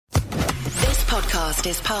podcast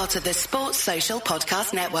is part of the Sports Social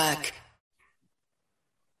Podcast Network.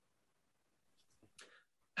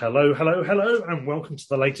 Hello, and welcome to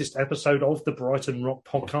the latest episode of the Brighton Rock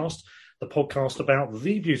Podcast, the podcast about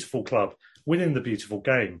the beautiful club within the beautiful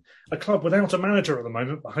game. A club without a manager at the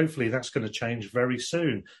moment, but hopefully that's going to change very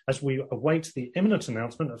soon as we await the imminent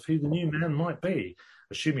announcement of who the new man might be,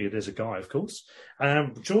 assuming it is a guy, of course.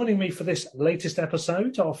 Joining me for this latest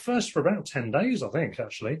episode, our first for about 10 days, I think,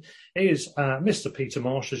 actually, is Mr. Peter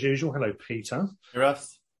Marsh, as usual. Hello, Peter. Hey,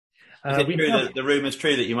 Russ. Is it true that the rumour's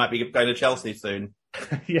true that you might be going to Chelsea soon?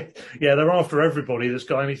 yeah, they're after everybody that's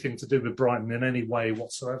got anything to do with Brighton in any way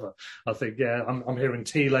whatsoever. I think, I'm hearing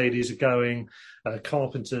tea ladies are going,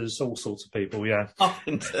 carpenters, all sorts of people, yeah.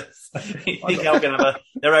 Carpenters? You think they're going to have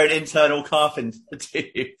their own internal carpenter, do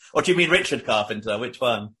you? Or do you mean Richard Carpenter? Which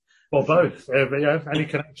one? Well, both. Any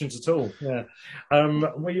connections at all? Yeah.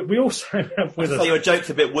 We also have with us. So your joke's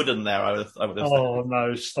a bit wooden there. I would have said. Oh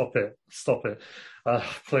no! Stop it!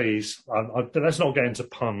 Please. Let's not get into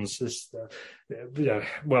puns.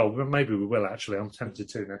 Well, maybe we will actually. I'm tempted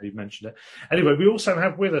to now you've mentioned it. Anyway, we also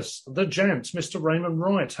have with us the gent, Mr. Raymond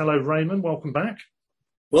Wright. Hello, Raymond. Welcome back.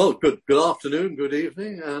 Well, good afternoon, good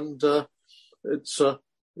evening, and it's a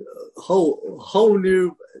whole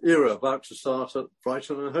new era about to start at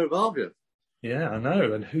Brighton and Hove Albion. Yeah, I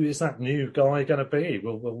know. And who is that new guy going to be?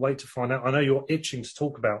 We'll wait to find out. I know you're itching to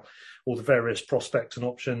talk about all the various prospects and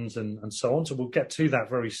options and so on, so we'll get to that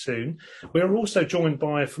very soon. We're also joined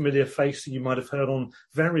by a familiar face that you might have heard on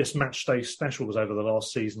various matchday specials over the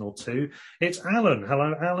last season or two. It's Alan.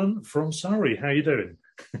 Hello, Alan from Surrey. How are you doing?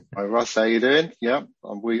 Hi, Russ. How you doing? Yeah,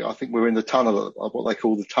 I think we're in the tunnel, what they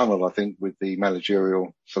call the tunnel, I think, with the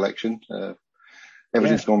managerial selection.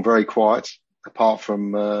 Everything's gone very quiet, apart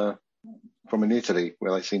from in Italy,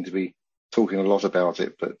 where they seem to be talking a lot about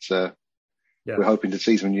it. But we're hoping to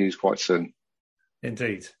see some news quite soon.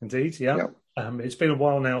 Indeed, yeah. It's been a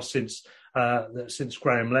while now since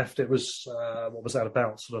Graham left. It was what was that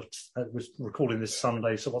about? It was recording this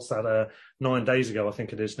Sunday. So what's that? 9 days ago, I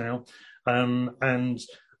think it is now. And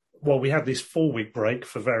we had this 4-week break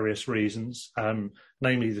for various reasons,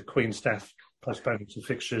 namely the Queen's death postponing some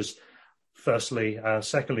fixtures. Firstly,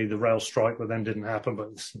 secondly, the rail strike that then didn't happen, but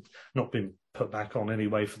it's not been put back on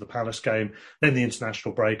anyway for the Palace game. Then the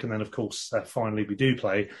international break, and then of course, finally we do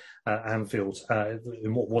play Anfield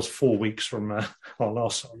in what was 4 weeks from our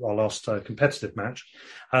last competitive match.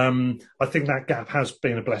 I think that gap has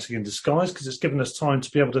been a blessing in disguise because it's given us time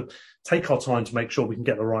to be able to take our time to make sure we can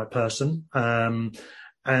get the right person.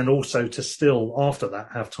 And also to still, after that,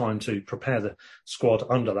 have time to prepare the squad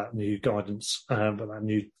under that new guidance, but that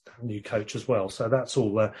new coach as well. So that's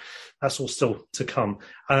all still to come.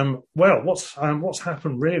 What's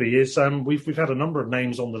happened really is we've had a number of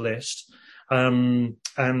names on the list, and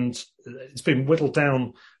it's been whittled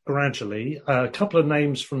down gradually. A couple of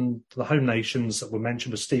names from the home nations that were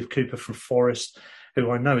mentioned was Steve Cooper from Forest,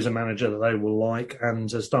 who I know is a manager that they will like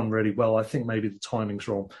and has done really well. I think maybe the timing's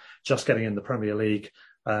wrong, just getting in the Premier League.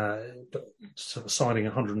 Signing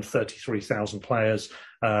 133,000 players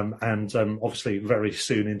and obviously very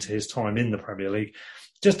soon into his time in the Premier League.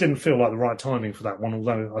 Just didn't feel like the right timing for that one,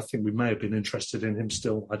 although I think we may have been interested in him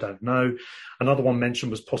still. I don't know. Another one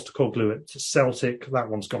mentioned was Postecoglou at Celtic.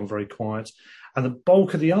 That one's gone very quiet. And the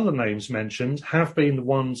bulk of the other names mentioned have been the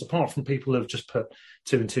ones, apart from people who have just put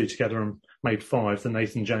 2 and 2 together and made 5, the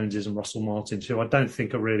Nathan Joneses and Russell Martins, who I don't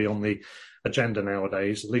think are really on the agenda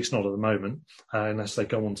nowadays, at least not at the moment, unless they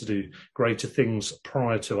go on to do greater things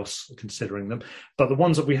prior to us considering them. But the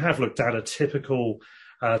ones that we have looked at are typical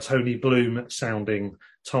Tony Bloom sounding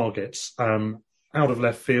targets, out of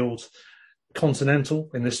left field, continental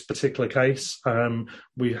in this particular case.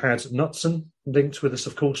 We had Knutsen linked with us,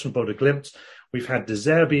 of course, from Bodo Glimt. We've had De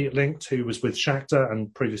Zerbi linked, who was with Shakhtar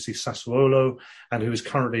and previously Sassuolo, and who is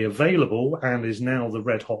currently available and is now the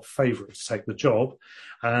red-hot favourite to take the job.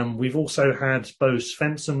 We've also had Bo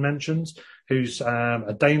Svensson mentioned, who's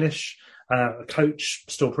a Danish coach,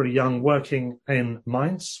 still pretty young, working in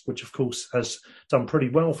Mainz, which of course has done pretty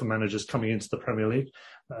well for managers coming into the Premier League.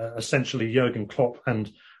 Essentially, Jurgen Klopp and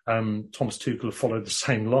Thomas Tuchel have followed the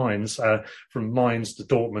same lines from Mainz to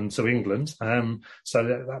Dortmund to England. So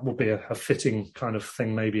that will be a fitting kind of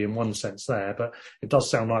thing maybe in one sense there. But it does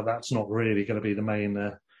sound like that's not really going to be the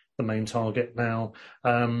main target now.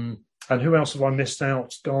 And who else have I missed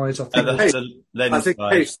out, guys? I think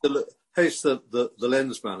Hayes, the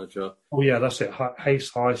Lens manager. Oh yeah, that's it.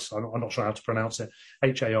 Hayes. I'm not sure how to pronounce it.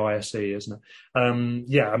 Haise, isn't it?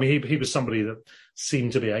 Yeah, I mean he was somebody that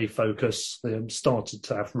seemed to be a focus. Started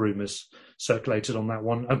to have rumours circulated on that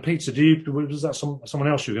one. And Peter, was that someone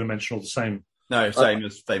else you were going to mention, or the same? No, same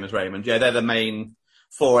as Raymond. Yeah, they're the main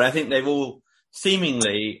four. And I think they've all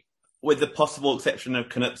seemingly, with the possible exception of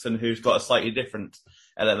Knutsen, who's got a slightly different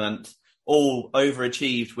element, all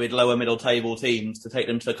overachieved with lower middle table teams to take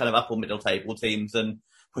them to kind of upper middle table teams and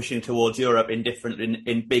pushing towards Europe in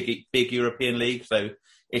big European leagues. So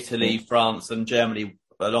Italy, France and Germany,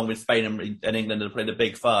 along with Spain and England, are probably the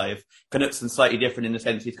big five. Knutsen's slightly different in the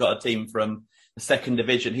sense he's got a team from the second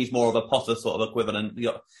division. He's more of a Potter sort of equivalent. He's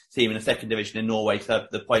got a team in the second division in Norway to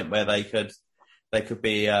the point where they could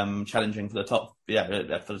be challenging for the top,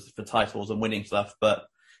 for titles and winning stuff. But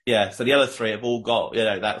yeah, so the other three have all got,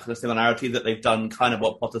 that kind of similarity that they've done kind of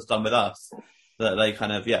what Potter's done with us, that they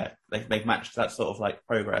kind of, they've matched that sort of like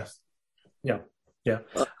progress. Yeah.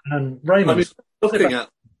 And Raymond, looking at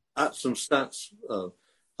some stats,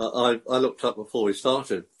 I looked up before we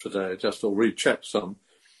started today, just to recheck some,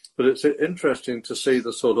 but it's interesting to see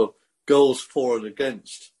the sort of goals for and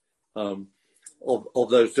against of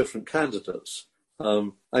those different candidates,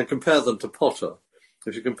 and compare them to Potter.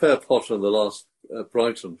 If you compare Potter and the last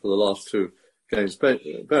Brighton for the last two games,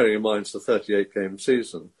 bearing in mind it's a 38-game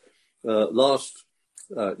season, last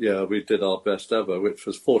year we did our best ever, which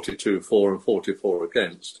was 42-4 and 44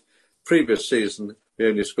 against. Previous season, we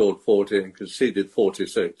only scored 40 and conceded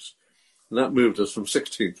 46. And that moved us from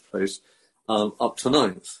 16th place up to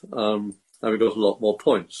 9th. And we got a lot more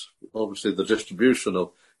points. Obviously, the distribution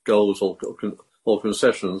of goals or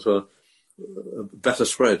concessions were better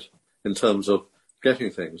spread in terms of getting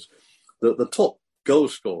things. The top goal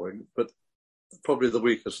scoring, but probably the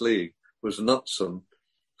weakest league, was Knutsen,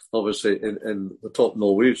 obviously in the top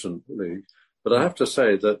Norwegian league. But I have to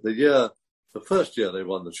say that the first year they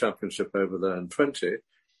won the championship over there in 20,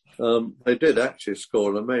 they did actually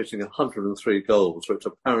score an amazing 103 goals, which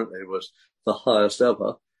apparently was the highest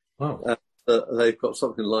ever. Wow. And they've got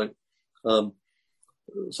something like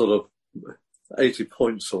sort of 80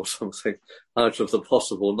 points or something out of the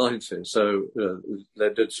possible 90. So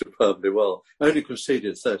they did superbly well. Only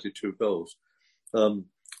conceded 32 goals.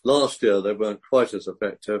 Last year they weren't quite as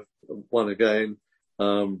effective. Won again,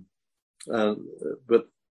 but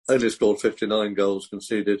only scored 59 goals,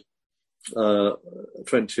 conceded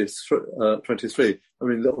 23.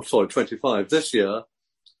 25. This year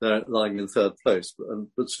they're lying in third place,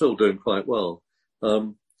 but still doing quite well.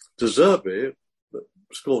 De Zerbi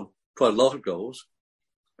scored quite a lot of goals,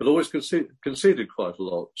 but always conceded quite a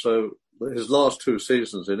lot. So his last two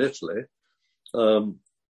seasons in Italy,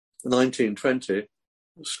 1920,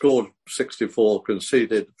 scored 64,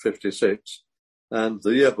 conceded 56, and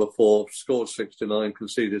the year before scored 69,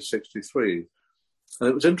 conceded 63. And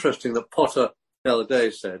it was interesting that Potter the other day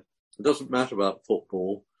said, it doesn't matter about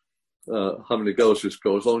football, how many goals you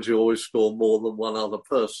score, as long as you always score more than one other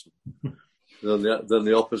person than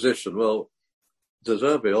the opposition. Well, De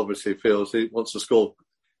Zerbi obviously feels he wants to score,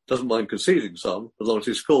 doesn't mind conceding some, as long as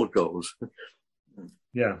he scored goals.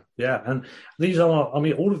 Yeah. And these are,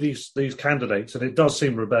 all of these candidates, and it does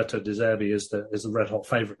seem Roberto De Zerbi is the red hot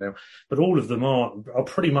favourite now, but all of them are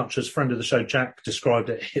pretty much, as friend of the show Jack described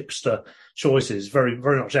it, hipster choices, very,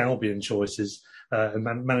 very much Albion choices,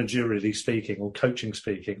 managerially speaking or coaching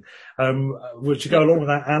speaking. Would you go along with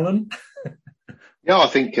that, Alan? Yeah, I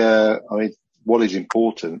think, what is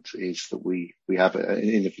important is that we have an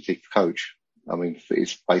innovative coach.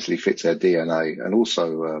 It basically fits our DNA, and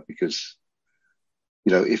also because,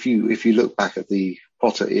 if you look back at the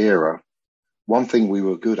Potter era, one thing we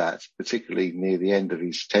were good at, particularly near the end of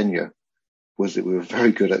his tenure, was that we were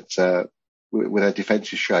very good at with our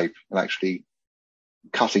defensive shape and actually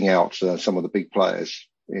cutting out some of the big players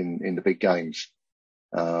in the big games.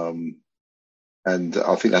 And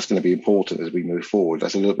I think that's going to be important as we move forward.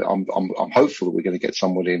 That's a little bit. I'm hopeful that we're going to get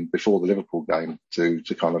someone in before the Liverpool game to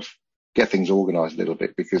kind of get things organised a little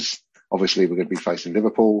bit, because obviously we're going to be facing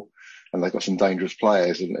Liverpool, and they've got some dangerous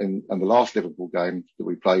players. And the last Liverpool game that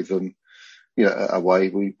we played them, away,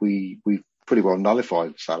 we pretty well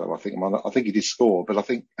nullified Salah. I think he did score, but I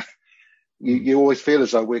think you always feel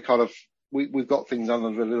as though we're kind of we've got things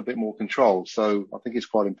under a little bit more control. So I think it's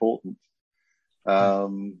quite important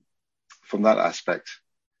from that aspect.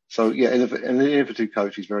 So yeah, an innovative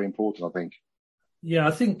coach is very important, I think. Yeah,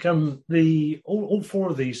 I think all four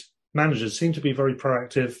of these managers seem to be very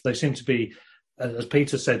proactive. They seem to be, as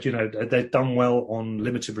Peter said, they've done well on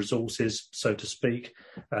limited resources, so to speak,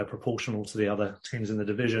 proportional to the other teams in the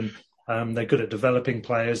division. They're good at developing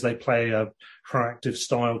players. They play a proactive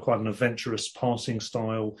style, quite an adventurous passing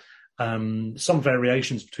style. Some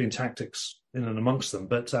variations between tactics in and amongst them,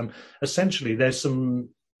 but essentially there's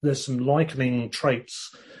some likening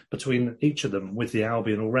traits between each of them with the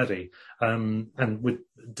Albion already. And with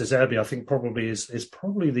De Zerbi, I think probably is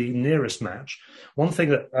probably the nearest match. One thing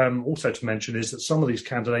that also to mention is that some of these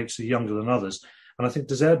candidates are younger than others. And I think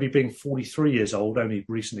De Zerbi, being 43 years old, only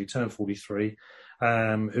recently turned 43,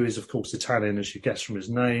 who is, of course, Italian, as you guess from his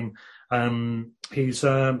name, he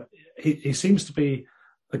seems to be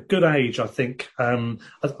a good age, I think.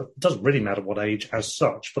 It doesn't really matter what age as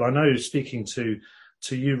such, but I know, speaking to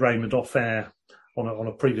you, Raymond, off air on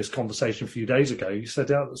a previous conversation a few days ago, you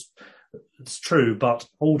said it's true, but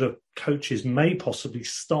older coaches may possibly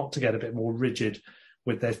start to get a bit more rigid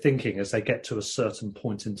with their thinking as they get to a certain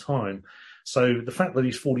point in time. So the fact that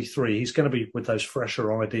he's 43, he's going to be with those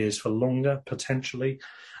fresher ideas for longer, potentially.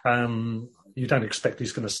 You don't expect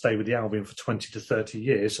he's going to stay with the Albion for 20 to 30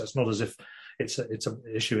 years. So it's not as if it's an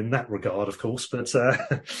issue in that regard, of course. But,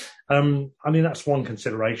 I mean, that's one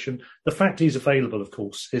consideration. The fact he's available, of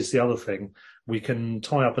course, is the other thing. We can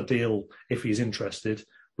tie up a deal if he's interested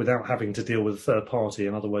without having to deal with a third party.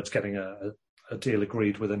 In other words, getting a deal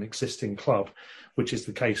agreed with an existing club, which is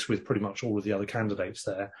the case with pretty much all of the other candidates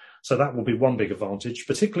there. So that will be one big advantage,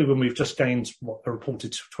 particularly when we've just gained a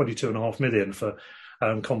reported 22.5 million for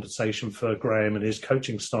compensation for Graham and his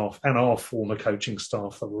coaching staff and our former coaching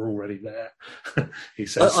staff that were already there. He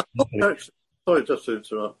says. Sorry, just to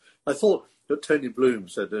interrupt. I thought that Tony Bloom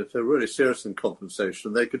said that if they're really serious in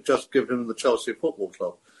compensation, they could just give him the Chelsea Football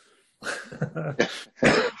Club.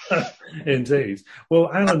 Indeed.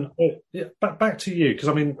 Well, Alan, back to you, because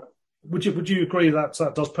I mean, would you agree that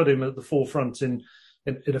does put him at the forefront for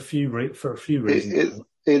a few reasons?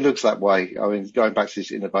 It looks that way. I mean, going back to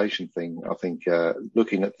this innovation thing, I think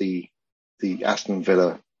looking at the Aston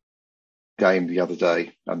Villa game the other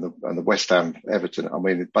day and the West Ham Everton, I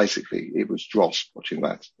mean, basically it was dross watching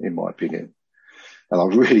that, in my opinion. And I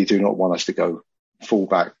really do not want us to go full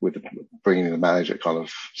back with bringing in the manager. Kind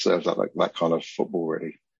of serves up like that kind of football,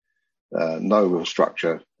 really. No real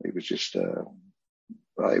structure. It was just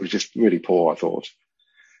really poor, I thought.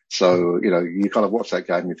 So, you kind of watch that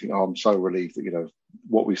game and you think, I'm so relieved that,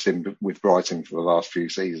 what we've seen with Brighton for the last few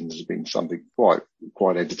seasons has been something quite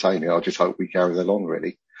entertaining. I just hope we carry that on,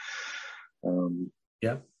 really.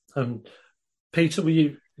 Peter, were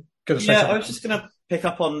you going to say something? I was just going to pick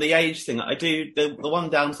up on the age thing. I do. The one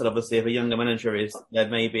downside, obviously, of a younger manager is there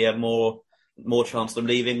may be a more chance of them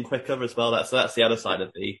leaving quicker as well. That's the other side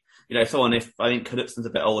of the, someone, if I think Knutsen's a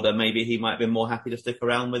bit older, maybe he might have been more happy to stick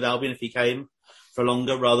around with Albion if he came for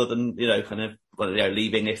longer rather than,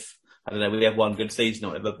 leaving if, I don't know, we have one good season or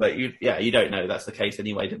whatever. But you don't know. That's the case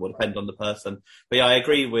anyway. It will depend on the person. But I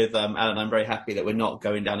agree with Alan. I'm very happy that we're not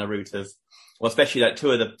going down a route of, especially like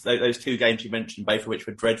those two games you mentioned, both of which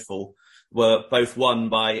were dreadful, were both won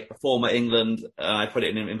by former England, I put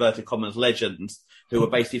it in inverted commas, legends, who were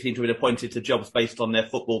basically seem to have been appointed to jobs based on their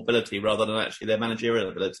football ability rather than actually their managerial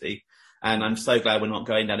ability. And I'm so glad we're not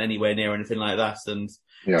going down anywhere near anything like that and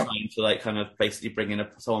trying to kind of basically bring in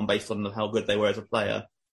someone based on how good they were as a player.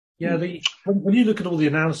 Yeah, when you look at all the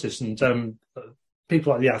analysis and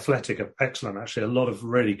people like The Athletic are excellent, actually. A lot of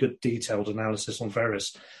really good detailed analysis on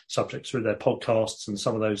various subjects through their podcasts and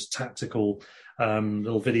some of those tactical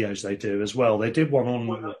little videos they do as well. They did one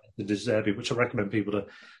on the De Zerbi, which I recommend people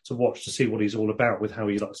to watch to see what he's all about with how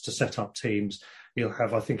he likes to set up teams. He'll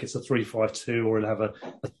have, I think it's a 3-5-2, or he'll have a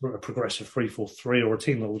progressive 3-4-3, or a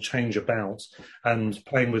team that will change about and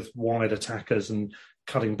playing with wide attackers and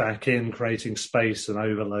cutting back in, creating space and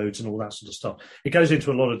overloads and all that sort of stuff. It goes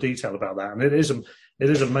into a lot of detail about that, and it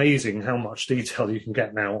is amazing how much detail you can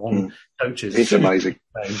get now on coaches. It's amazing.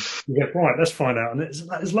 You get, right, let's find out. And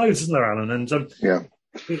there's loads, isn't there, Alan? And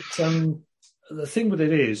the thing with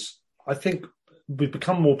it is, I think we've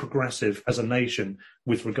become more progressive as a nation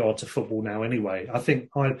with regard to football now anyway. I think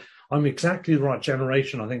I'm exactly the right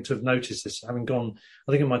generation, I think, to have noticed this. Having gone,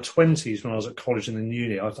 I think in my 20s when I was at college and in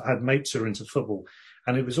uni, I had mates who were into football.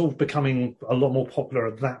 And it was all becoming a lot more popular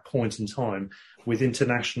at that point in time with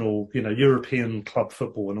international, European club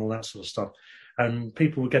football and all that sort of stuff. And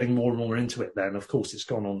people were getting more and more into it then. Of course, it's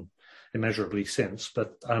gone on immeasurably since.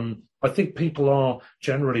 But I think people are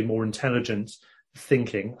generally more intelligent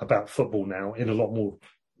thinking about football now in a lot more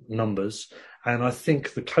numbers. And I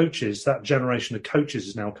think the coaches, that generation of coaches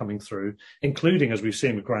is now coming through, including, as we've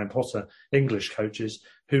seen with Graham Potter, English coaches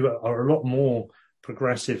who are a lot more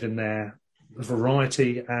progressive in their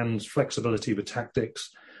variety and flexibility with tactics,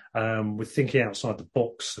 with thinking outside the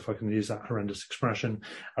box, if I can use that horrendous expression,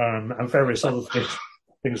 and various other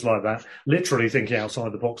things like that. Literally thinking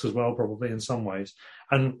outside the box as well, probably in some ways.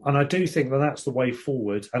 And I do think that that's the way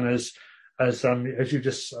forward. And as you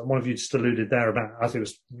just, one of you just alluded there about, I think it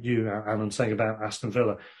was you, Alan, saying about Aston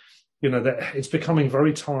Villa. that it's becoming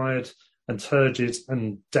very tired and turgid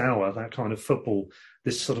and dour, that kind of football.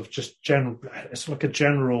 This sort of just general, it's like a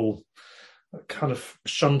general kind of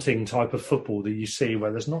shunting type of football that you see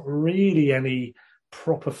where there's not really any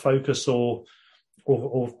proper focus or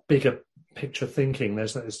bigger picture thinking.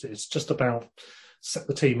 It's just about set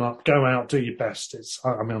the team up, go out, do your best.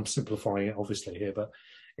 I'm simplifying it obviously here, but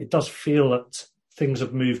it does feel that things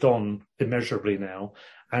have moved on immeasurably now.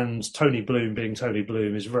 And Tony Bloom, being Tony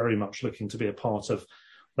Bloom, is very much looking to be a part of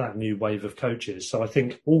that new wave of coaches. So I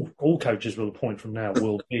think all coaches will, a point from now,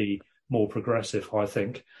 will be more progressive, I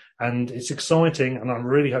think. And it's exciting, and I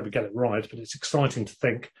really hope we get it right, but it's exciting to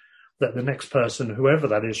think that the next person, whoever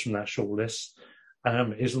that is from that shortlist,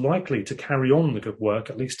 is likely to carry on the good work,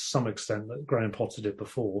 at least to some extent, that Graham Potter did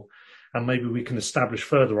before. And maybe we can establish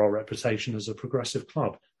further our reputation as a progressive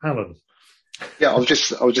club. Alan? Yeah, I was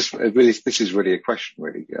just really, this is really a question,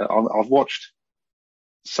 really. I've watched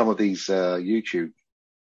some of these YouTube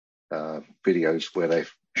videos where they're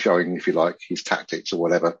showing, if you like, his tactics or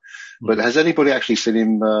whatever. But has anybody actually seen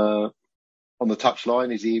him on the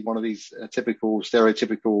touchline? Is he one of these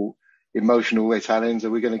stereotypical emotional Italians? Are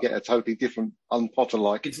we going to get a totally different,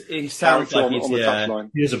 un-Potter-like he sounds like on the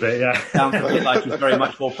touchline? He is a bit, yeah. Sounds a bit like he's very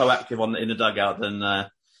much more proactive in the dugout than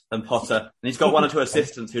Potter. And he's got one or two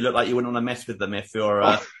assistants who look like you wouldn't want to mess with them if you're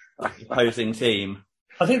a opposing team.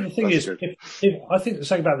 I think the thing is, I think the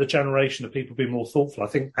thing about the generation of people being more thoughtful, I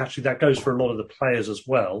think actually that goes for a lot of the players as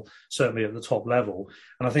well, certainly at the top level.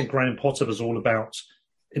 And I think Graham Potter was all about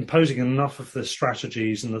imposing enough of the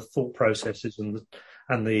strategies and the thought processes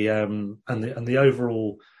and the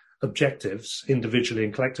overall objectives individually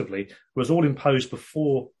and collectively was all imposed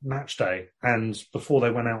before match day and before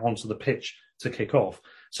they went out onto the pitch to kick off.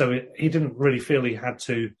 So he didn't really feel he had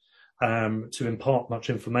to impart much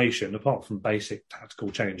information apart from basic tactical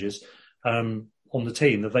changes on the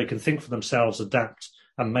team, that they can think for themselves, adapt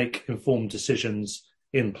and make informed decisions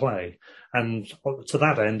in play. And to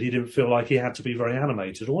that end, he didn't feel like he had to be very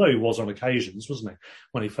animated, although he was on occasions, wasn't he,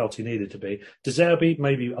 when he felt he needed to be. De Zerbi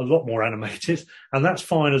maybe a lot more animated, and that's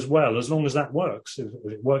fine as well, as long as that works. If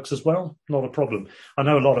it works as well, not a problem. I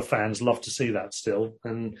know a lot of fans love to see that still,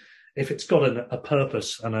 and if it's got a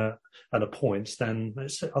purpose and a point, then I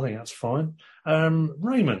think that's fine.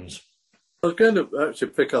 Raymond? I was going to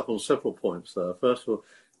actually pick up on several points there. First of all,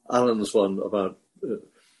 Alan's one about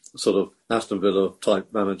sort of Aston Villa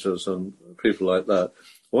type managers and people like that.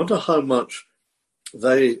 I wonder how much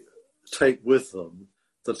they take with them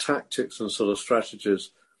the tactics and sort of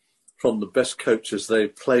strategies from the best coaches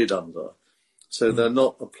they've played under. So they're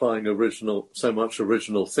not applying so much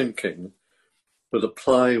original thinking, but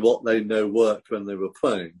applying what they know worked when they were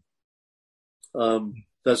playing.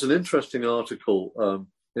 There's an interesting article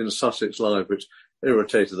in Sussex Live which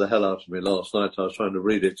irritated the hell out of me last night. I was trying to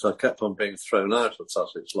read it because I kept on being thrown out of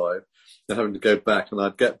Sussex Live and having to go back, and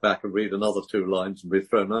I'd get back and read another 2 lines and be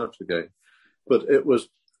thrown out again. But it was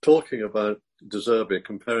talking about De Zerbi,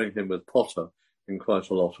 comparing him with Potter in quite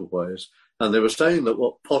a lot of ways. And they were saying that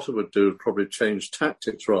what Potter would do would probably change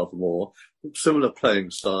tactics rather more, similar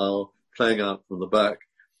playing style, playing out from the back.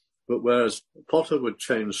 But whereas Potter would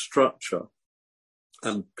change structure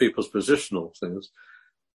and people's positional things,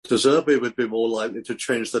 De Zerbi would be more likely to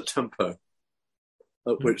change the tempo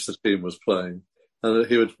at which the team was playing. And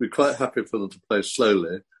he would be quite happy for them to play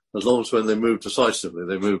slowly, as long as when they moved decisively,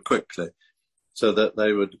 they moved quickly. So that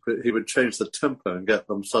he would change the tempo and get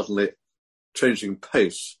them suddenly changing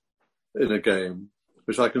pace in a game,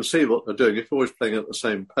 which I can see what they're doing. If you're always playing at the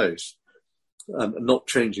same pace and not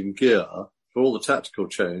changing gear, for all the tactical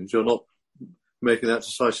change, you're not making that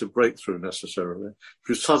decisive breakthrough necessarily. If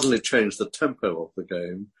you suddenly change the tempo of the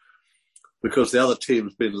game, because the other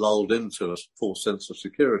team's been lulled into a false sense of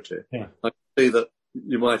security, I can see that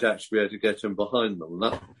you might actually be able to get in behind them. And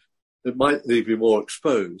that it might leave you more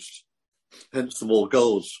exposed, hence the more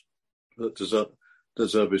goals that De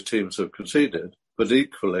Zerbi's teams have conceded, but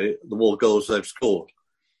equally the more goals they've scored.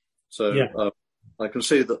 So I can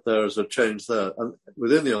see that there is a change there. And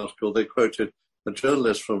within the article, they quoted a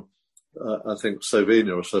journalist from, I think,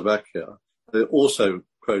 Slovenia or Slovakia. They also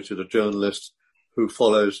quoted a journalist who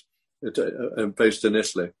follows, based in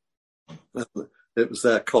Italy. It was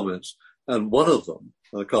their comments. And one of them,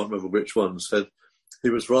 I can't remember which one, said he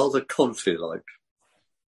was rather Conte-like.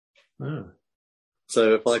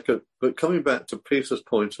 So if I could, but coming back to Peter's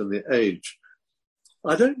point and the age,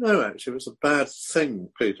 I don't know actually if it's a bad thing,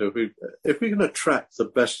 Peter, if we can attract the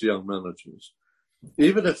best young managers,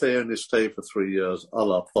 even if they only stay for 3 years a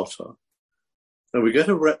la Potter, and we get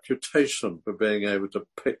a reputation for being able to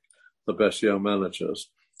pick the best young managers,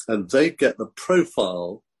 and they get the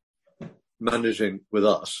profile managing with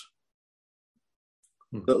us,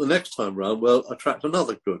 But the next time round, we'll attract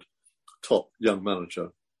another good top young manager.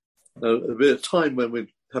 There'll be a time when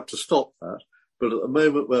we have to stop that, but at the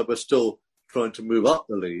moment where we're still trying to move up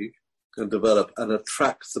the league and develop and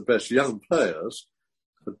attract the best young players,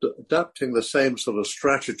 adapting the same sort of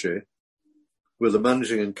strategy with the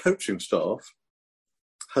managing and coaching staff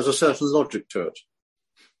has a certain logic to it.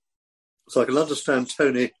 So I can understand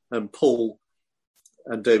Tony and Paul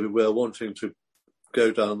and David Weir wanting to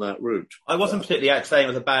go down that route. I wasn't particularly saying it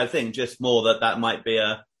was a bad thing, just more that might be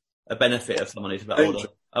a benefit of someone who's a bit older.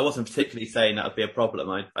 I wasn't particularly saying that would be a problem.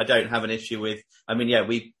 I don't have an issue with,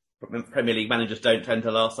 we Premier League managers don't tend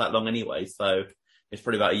to last that long anyway, so it's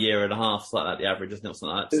probably about a year and a half, something like that, the average, isn't it?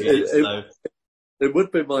 Something like that. It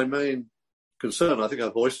would be my main concern. I think I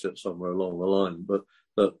voiced it somewhere along the line, but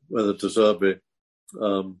that whether De Zerbi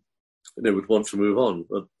they would want to move on,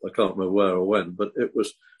 but I can't remember where or when. But it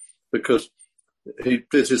was because he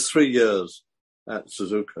did his 3 years at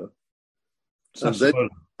Suzuka, and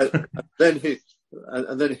then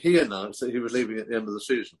he announced that he was leaving at the end of the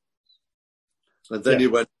season, and then he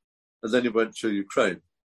went to Ukraine.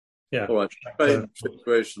 Yeah, all right. Ukraine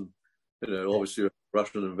situation, obviously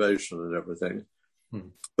Russian invasion and everything.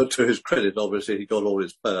 But to his credit, obviously he got all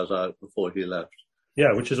his players out before he left.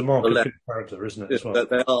 Yeah, which is a mark of good character, isn't it? As well?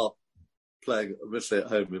 They are playing obviously at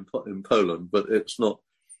home in Poland, but it's not.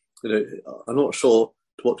 I'm not sure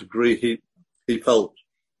to what degree he felt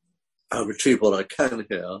I've achieved what I can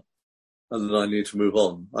here, and then I need to move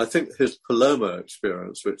on. I think his Palermo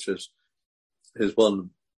experience, which is his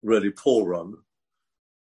one really poor run,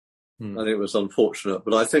 and it was unfortunate,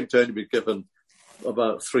 but I think to only be given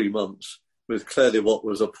about 3 months with clearly what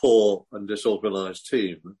was a poor and disorganised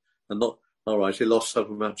team, and not. All right, he lost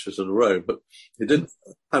 7 matches in a row, but he didn't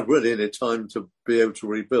have really any time to be able to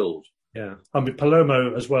rebuild. Yeah,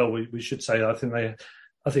 Palermo as well. We should say. I think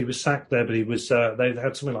he was sacked there, but he was. They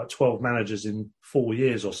had something like 12 managers in 4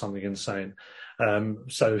 years or something insane.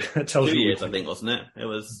 So it tells 2 you. 2 years, I think, wasn't it? It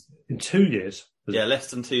was in 2 years. Yeah, less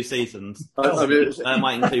than 2 seasons. That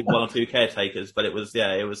might include 1 or 2 caretakers, but it was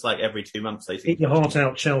like every 2 months. Eat your heart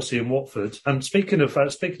out, Chelsea and Watford. And speaking of,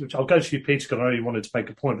 I'll go to you, Peter, because I know you wanted to make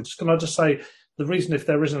a point. But can I just say the reason, if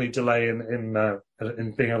there is any delay in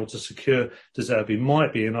being able to secure De Zerbi,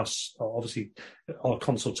 might be in us, obviously, our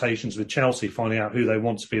consultations with Chelsea, finding out who they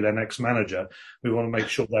want to be their next manager. We want to make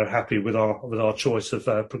sure they're happy with our choice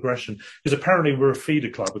of progression, because apparently we're a feeder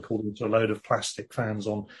club, according to a load of plastic fans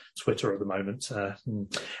on Twitter at the moment.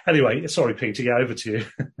 Anyway, sorry, Peter, over to you.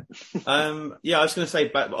 I was going to say,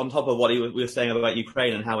 back on top of what we were saying about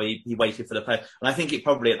Ukraine and how he waited for the player, and I think it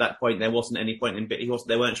probably at that point there wasn't any point in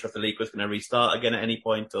they weren't sure if the league was going to restart again at any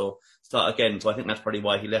point or start again. So I think that's probably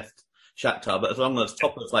why he left Shakhtar. But as long as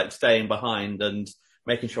Top was like staying behind and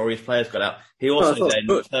making sure his players got out, he also then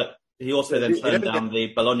turned down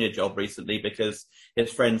the Bologna job recently because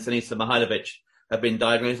his friend Sinisa Mihailovic had been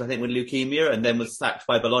diagnosed, I think, with leukemia and then was sacked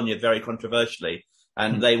by Bologna very controversially.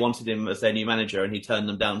 And they wanted him as their new manager, and he turned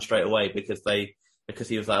them down straight away because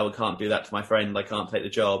he was like, I can't do that to my friend. I can't take the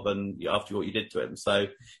job. And after what you did to him. So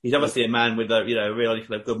he's obviously a man with a, really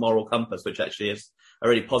kind of good moral compass, which actually is a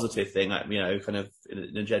really positive thing, kind of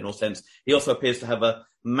in a general sense. He also appears to have a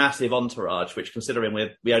massive entourage, which considering we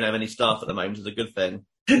don't have any staff at the moment is a good thing.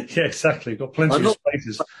 Yeah, exactly. Got plenty of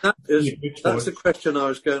spaces. That's the question I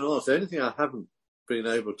was going to ask. The only thing I haven't been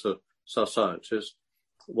able to suss out is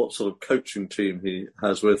what sort of coaching team he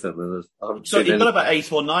has with him. And he's got about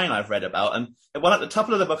 8 or 9 I've read about, and a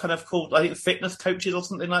couple of them are kind of called, I think, fitness coaches or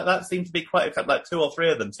something like that. Seem to be quite like 2 or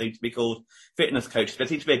 3 of them seem to be called fitness coaches. There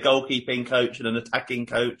seems to be a goalkeeping coach and an attacking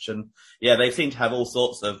coach, and they seem to have all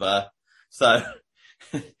sorts of. I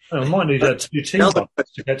might need 2 teams to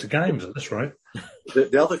get to games at this rate.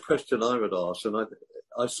 The other question I would ask, and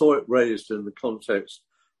I saw it raised in the context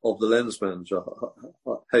of the Lens manager,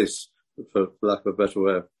 Hayes, for lack of a better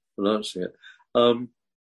way of pronouncing it,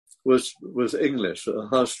 was English,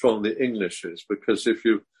 how strong the English is. Because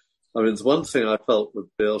the one thing I felt with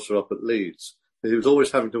Bielsa up at Leeds, he was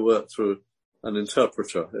always having to work through an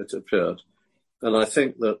interpreter, it appeared. And I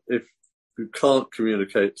think that if you can't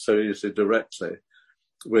communicate so easily directly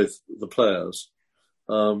with the players,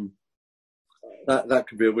 that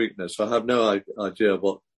could be a weakness. I have no idea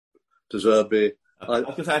what De Zerbi. I was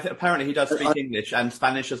going to say, I think apparently he does speak English and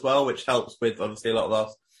Spanish as well, which helps with obviously a lot of our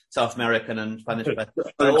South American and Spanish players.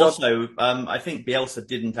 But also, I think Bielsa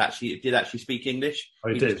did actually speak English.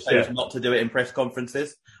 He chose not to do it in press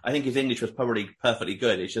conferences. I think his English was probably perfectly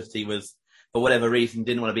good. It's just he was, for whatever reason,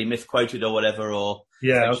 didn't want to be misquoted or whatever, or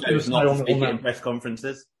chose not to speak in press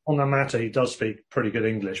conferences. On that matter, he does speak pretty good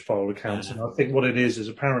English by all accounts. And I think what it is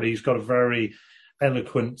apparently he's got a very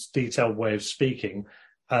eloquent, detailed way of speaking.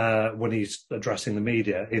 when he's addressing the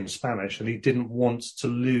media in Spanish, and he didn't want to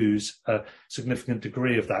lose a significant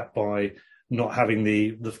degree of that by not having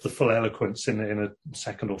the full eloquence in a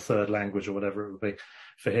second or third language or whatever it would be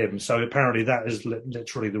for him. So apparently that is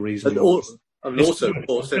literally the reason. Also, it's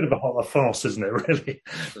a bit of a farce, isn't it, really?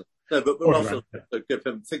 No, but also give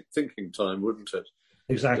him thinking time, wouldn't it?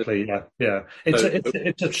 Exactly, yeah.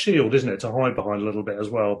 It's a shield, isn't it, to hide behind a little bit as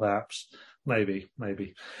well, perhaps. Maybe.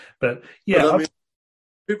 But, yeah. But, I mean,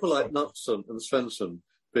 people like Knutson and Svensson,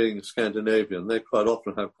 being Scandinavian, they quite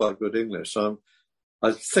often have quite good English. So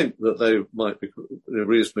I think that they might be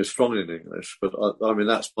reasonably strong in English, but I mean,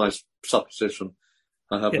 that's my supposition.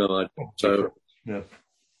 I have no idea. So,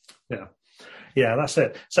 yeah, that's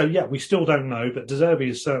it. So, yeah, we still don't know, but De Zerbi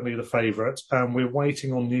is certainly the favourite. We're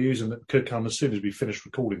waiting on news, and it could come as soon as we finish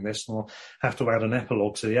recording this, and I'll have to add an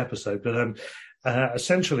epilogue to the episode. But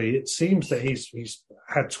essentially, it seems that he's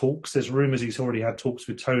had talks. There's rumours he's already had talks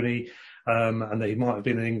with Tony, and that he might have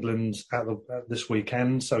been in England at this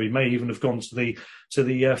weekend. So he may even have gone to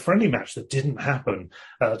the friendly match that didn't happen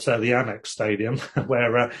at the Amex Stadium,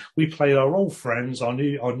 where we played our old friends, our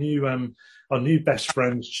new best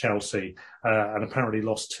friends, Chelsea, and apparently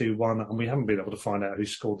lost 2-1, and we haven't been able to find out who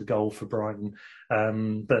scored the goal for Brighton.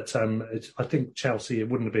 But I think Chelsea, it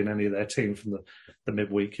wouldn't have been any of their team from the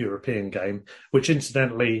midweek European game, which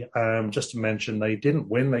incidentally, just to mention, they didn't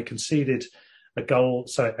win. They conceded a goal,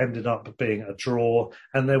 so it ended up being a draw,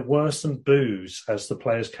 and there were some boos as the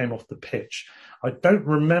players came off the pitch. I don't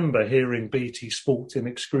remember hearing BT Sport in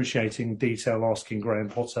excruciating detail asking Graham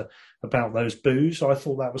Potter about those boos. I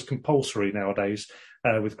thought that was compulsory nowadays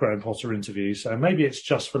with Graham Potter interviews. So maybe it's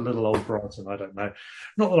just for little old Brighton, I don't know.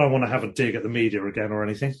 Not that I want to have a dig at the media again or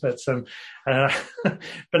anything, but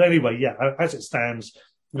but anyway, yeah, as it stands...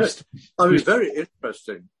 It's very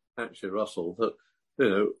interesting, actually, Russell, that,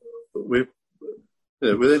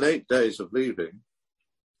 within 8 days of leaving,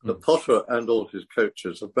 the Potter and all his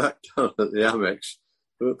coaches are back down at the Amex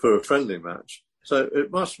for a friendly match. So it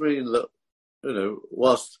must mean that,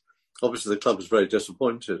 whilst obviously the club is very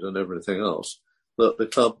disappointed and everything else, that the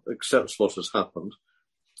club accepts what has happened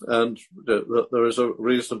and that there is a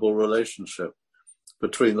reasonable relationship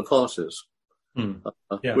between the parties,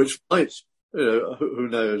 which might, who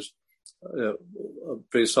knows,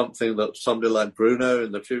 be something that somebody like Bruno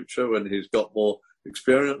in the future, when he's got more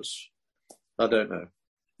experience, I don't know.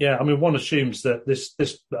 Yeah, I mean, one assumes that this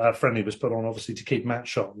friendly was put on obviously to keep match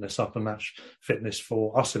sharpness up and match fitness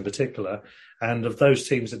for us in particular. And of those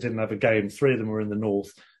teams that didn't have a game, 3 of them were in the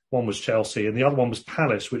north. One was Chelsea, and the other one was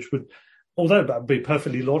Palace, which would, although that would be a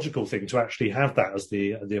perfectly logical thing to actually have that as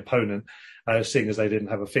the opponent, seeing as they didn't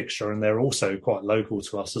have a fixture and they're also quite local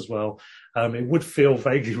to us as well. It would feel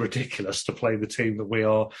vaguely ridiculous to play the team that we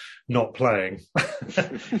are not playing.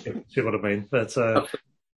 See what I mean? But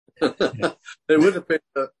yeah. It would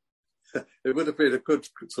have been a good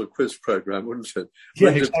sort of quiz program, wouldn't it? Yeah,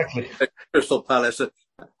 exactly. Crystal Palace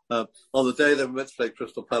on the day they were meant to play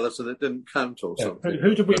Crystal Palace and it didn't count or something.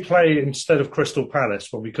 Who did we play instead of Crystal Palace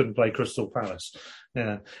when we couldn't play Crystal Palace?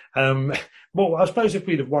 Yeah. Well, I suppose if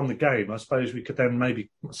we'd have won the game, I suppose we could then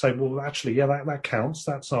maybe say, well, actually, yeah, that counts.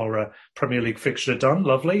 That's our Premier League fixture done.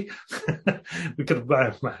 Lovely. We could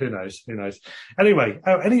have, who knows? Anyway,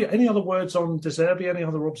 any other words on De Zerbi? Any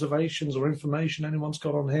other observations or information anyone's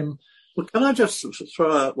got on him? Well, can I just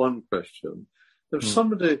throw out one question? If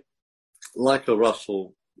somebody like a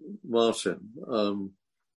Russell Martin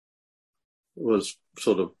was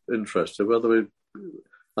sort of interested, whether we,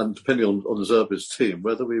 and depending on Zerbi's team,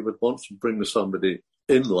 whether we would want to bring somebody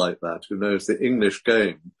in like that who knows the English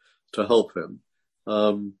game to help him.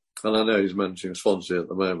 And I know he's managing Swansea at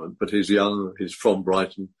the moment, but he's young, he's from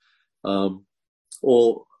Brighton.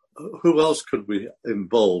 Or who else could we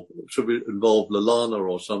involve? Should we involve Lallana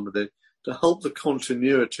or somebody to help the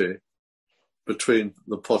continuity between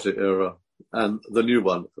the Potter era and the new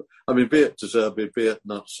one? I mean, be it De Zerbi, be it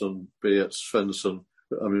Knutson, be it Svensson,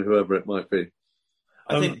 I mean, whoever it might be.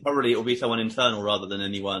 I think probably it will be someone internal rather than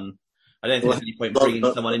anyone. I don't think there's any point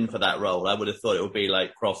bringing someone in for that role. I would have thought it would be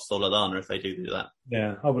like Cross or Lallana if they do that.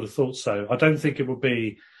 Yeah, I would have thought so. I don't think it would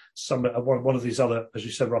be one of these other, as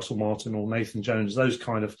you said, Russell Martin or Nathan Jones, those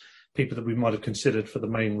kind of people that we might have considered for the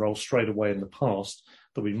main role straight away in the past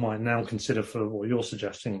that we might now consider for what you're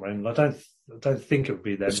suggesting, Raymond. I don't think it would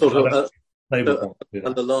be them. They would want to do that.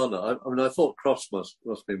 And Lallana, I mean, I thought Cross must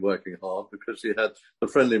have been working hard because he had the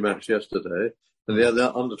friendly match yesterday and he had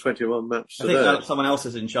that under-21 match today. I think someone else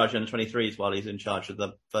is in charge of under-23s while he's in charge of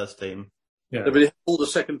the first team. Yeah. But he had all the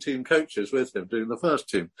second team coaches with him doing the first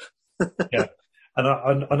team. Yeah. And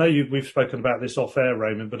I know we've spoken about this off air,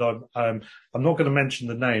 Raymond, but I'm not going to mention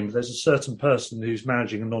the name. There's a certain person who's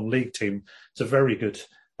managing a non-league team to a very good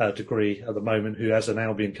degree at the moment, who has an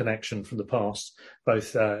Albion connection from the past,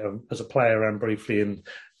 both as a player and briefly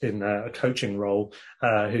in a coaching role,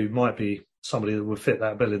 who might be somebody that would fit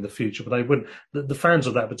that bill in the future. But they wouldn't. The fans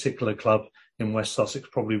of that particular club in West Sussex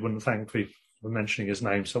probably wouldn't thank me for mentioning his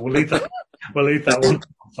name. So we'll leave that. We'll leave that one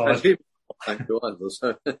aside. Thank you either.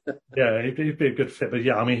 So. Yeah, he'd be a good fit. But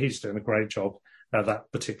yeah, I mean, he's doing a great job.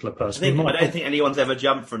 That particular person. I don't think anyone's ever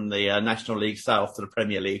jumped from the National League South to the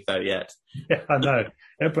Premier League though yet. Yeah, I know.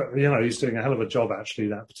 Yeah, but he's doing a hell of a job actually.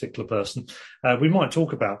 That particular person. We might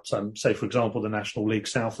talk about, say, for example, the National League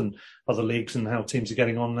South and other leagues and how teams are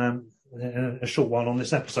getting on in a short while on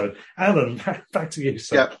this episode. Alan, back to you,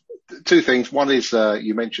 sir. Yeah, two things. One is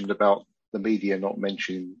you mentioned about the media not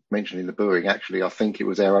mentioning the booing. Actually, I think it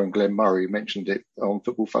was our own Glenn Murray who mentioned it on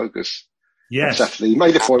Football Focus. Yes, Saturday. He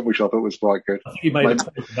made a point which I thought was quite good. I think he made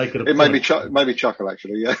it made me chuckle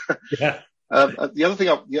actually. Yeah. Yeah. The other thing,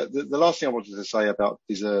 the last thing I wanted to say about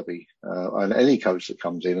De Zerbi and any coach that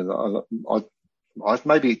comes in, and I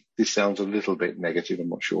maybe this sounds a little bit negative, I'm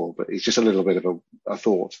not sure, but it's just a little bit of a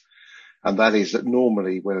thought, and that is that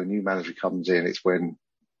normally when a new manager comes in, it's when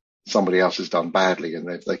somebody else has done badly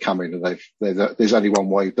and they come in and there's only one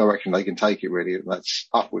way direction they can take it really, and that's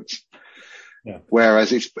upwards. Yeah.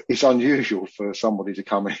 Whereas it's unusual for somebody to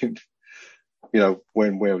come in,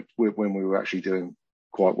 when we were actually doing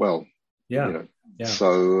quite well. Yeah. Yeah.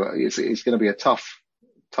 So it's going to be a tough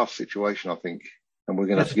situation, I think, and we're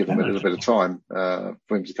going to have to give him a little bit of time for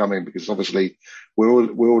him to come in, because obviously we're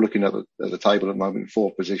all looking at the table at the moment,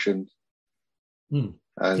 4th position, and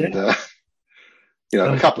a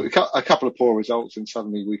couple of poor results, and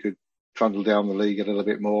suddenly we could trundle down the league a little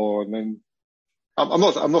bit more, and then. I'm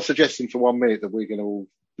not suggesting for 1 minute that we're going to all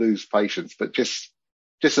lose patience, but just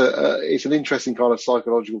it's an interesting kind of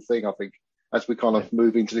psychological thing, I think, as we kind of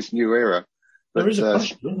move into this new era. There is a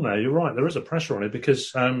pressure, isn't there? You're right. There is a pressure on it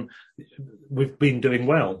because we've been doing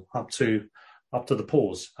well up to the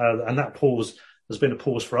pause, and that pause has been a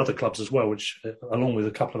pause for other clubs as well, which, along with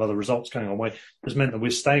a couple of other results going our way, has meant that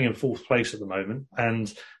we're staying in 4th place at the moment,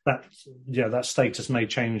 and that status may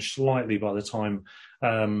change slightly by the time.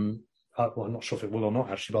 Well, I'm not sure if it will or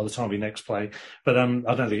not actually by the time we next play, but I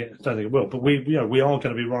don't think it will. But we are going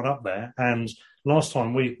to be right up there. And last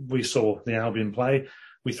time we saw the Albion play,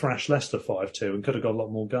 we thrashed Leicester 5-2 and could have got a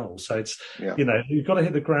lot more goals. So it's you've got to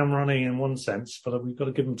hit the ground running in one sense, but we've got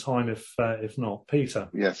to give them time if not. Peter,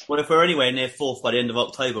 yes. Well, if we're anywhere near 4th by the end of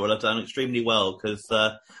October, we'll have done extremely well because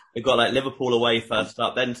we've got like Liverpool away first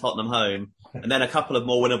up, then Tottenham home, and then a couple of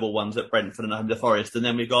more winnable ones at Brentford and home to Forest, and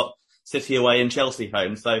then we've got City away and Chelsea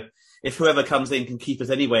home. So. If whoever comes in can keep us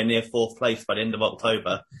anywhere near 4th place by the end of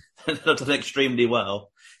October, they'll do extremely well.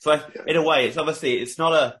 So in a way, it's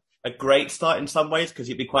not a great start in some ways, because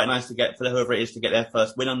it'd be quite nice to get for whoever it is to get their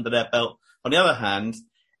first win under their belt. On the other hand,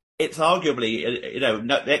 it's arguably,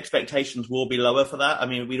 the expectations will be lower for that. I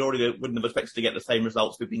mean, wouldn't have expected to get the same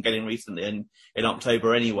results we've been getting recently in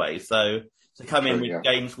October anyway. So to come in with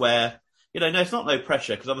games where, it's not no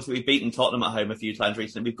pressure, because obviously we've beaten Tottenham at home a few times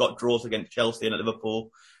recently. We've got draws against Chelsea and at Liverpool.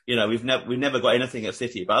 We've never got anything at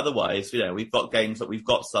City, but otherwise, we've got games that we've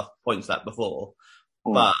got points at before.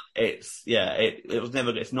 But it's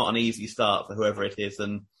not an easy start for whoever it is,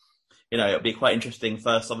 and it'll be quite interesting.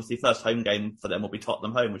 First home game for them will be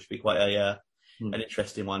Tottenham home, which will be quite an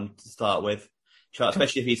interesting one to start with,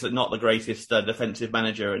 especially if he's not the greatest defensive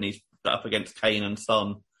manager and he's up against Kane and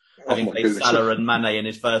Son. Having played Salah and Mane in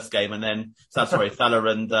his first game, and then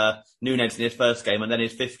Salah and Núñez in his first game, and then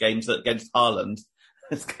his 5th game's against Haaland.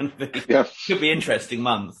 It's going to be could be an interesting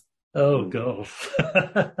month. Oh God!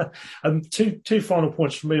 Two final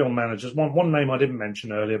points from me on managers. One name I didn't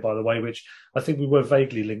mention earlier, by the way, which I think we were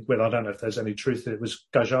vaguely linked with. I don't know if there's any truth to it. Was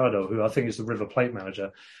Gallardo, who I think is the River Plate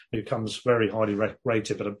manager, who comes very highly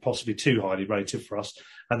rated, but possibly too highly rated for us.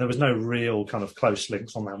 And there was no real kind of close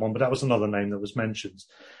links on that one, but that was another name that was mentioned.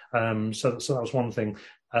 So that was one thing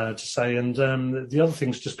to say. And the other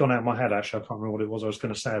thing's just gone out of my head. Actually, I can't remember what it was I was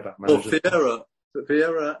going to say about managers.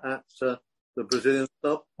 Vieira at the Brazilian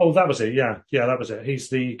club. Oh, that was it. Yeah, that was it. He's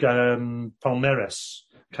the Palmeiras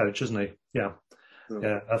coach, isn't he? Yeah.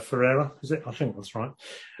 Ferreira, is it? I think that's right.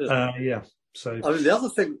 Yeah. So, I mean, the other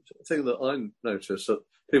thing that I noticed that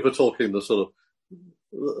people are talking the sort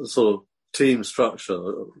of team structure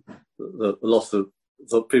that a lot of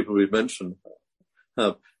the people we've mentioned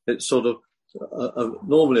have. It's sort of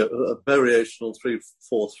normally a variational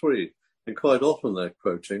 3-4-3, and quite often they're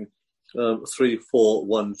quoting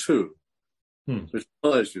 3-4-1-2, which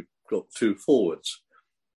implies you've got 2 forwards.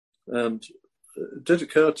 And it did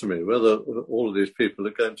occur to me whether all of these people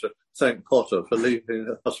are going to thank Potter for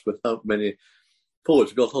leaving us without many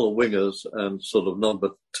forwards. We've got all wingers and sort of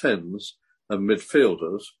number 10s and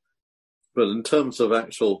midfielders. But in terms of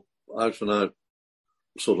actual out-and-out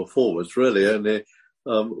sort of forwards, really only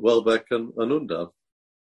Welbeck and Undav.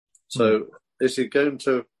 So is he going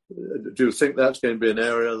to... Do you think that's going to be an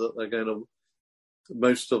area that they're going to...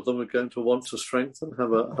 Most of them are going to want to strengthen,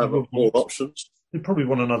 have more options? He'd probably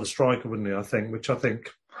want another striker, wouldn't he, I think, which I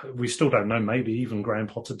think we still don't know. Maybe even Graham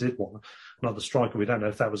Potter did want another striker. We don't know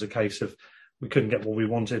if that was a case of we couldn't get what we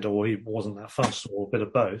wanted or he wasn't that fussed or a bit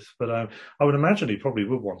of both. But I would imagine he probably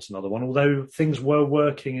would want another one, although things were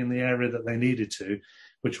working in the area that they needed to,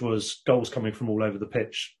 which was goals coming from all over the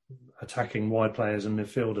pitch, attacking wide players and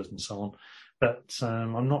midfielders and so on. But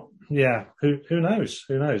I'm not, who knows?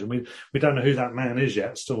 Who knows? And we don't know who that man is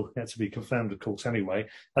yet. Still yet to be confirmed, of course, anyway.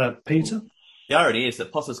 Peter? The irony is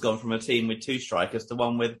that Potter's gone from a team with 2 strikers to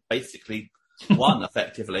one with basically 1,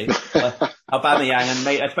 effectively. Aubameyang and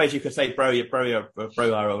I suppose you could say Broja or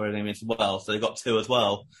whatever name is as well. So they've got 2 as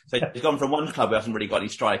well. So he's gone from one club who hasn't really got any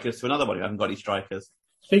strikers to another one who hasn't got any strikers.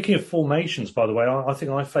 Speaking of formations, by the way, I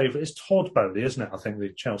think I favour, it's Todd Bowley, isn't it? I think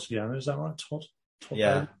the Chelsea owner, is that right, Todd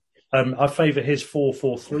yeah. Bowley? I favour his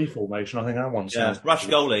 4-4-3 formation. I think that one sounds... Rush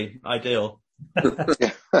goalie, ideal.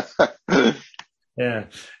 Yeah.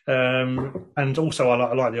 And also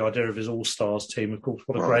I like the idea of his All-Stars team. Of course,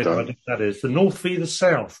 what a great idea that is. The North v. the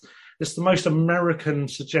South. It's the most American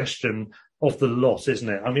suggestion of the lot, isn't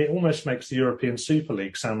it? I mean, it almost makes the European Super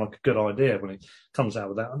League sound like a good idea when it comes out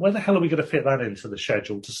with that. And where the hell are we going to fit that into the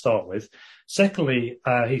schedule to start with? Secondly,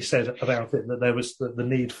 he said about it that there was the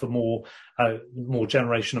need for more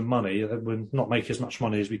generation of money. We're not making as much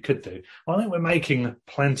money as we could do. I think we're making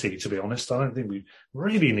plenty, to be honest. I don't think we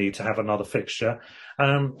really need to have another fixture.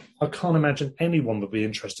 I can't imagine anyone would be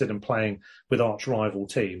interested in playing with arch-rival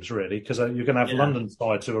teams, really, because you're going to have London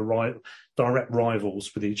sides who are direct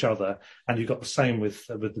rivals with each other, and you've got the same with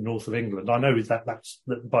the north of England. I know that's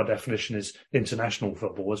by definition is international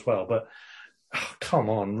football as well, but come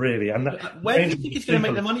on, really. And where do you think he's going to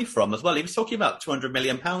make the money from as well? He was talking about £200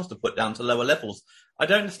 million to put down to lower levels. I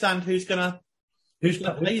don't understand who's going to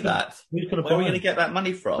pay that. Where are we going to get that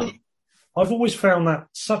money from? I've always found that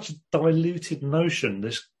such a diluted notion,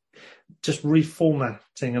 this just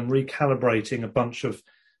reformatting and recalibrating a bunch of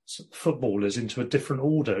footballers into a different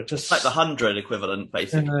order. Just like the 100 equivalent,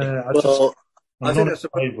 basically. I think that's a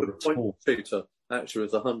very good point, Peter, actually,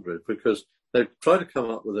 with the 100, because they've tried to come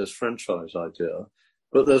up with this franchise idea,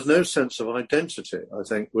 but there's no sense of identity, I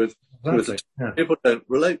think, with people don't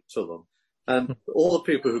relate to them. And all the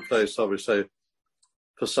people who play, say,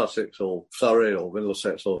 for Sussex or Surrey or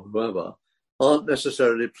Middlesex or whoever, aren't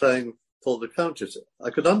necessarily playing for the counties. I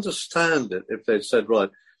could understand it if they'd said, right,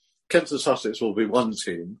 Kent and Sussex will be one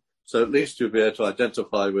team, so at least you'll be able to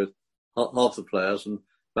identify with half the players, and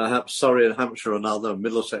perhaps Surrey and Hampshire another, and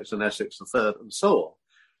Middlesex and Essex a third, and so on.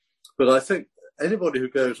 But I think anybody who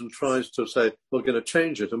goes and tries to say, we're going to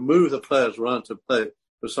change it and move the players around to play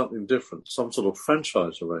for something different, some sort of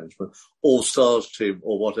franchise arrangement, all-stars team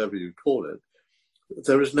or whatever you call it,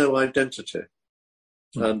 there is no identity.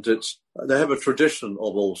 And they have a tradition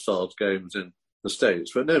of all-stars games in the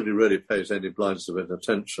States, but nobody really pays any blinds of it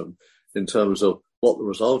attention in terms of what the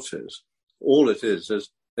result is. All it is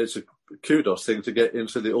it's a kudos thing to get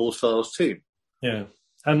into the all-stars team. Yeah.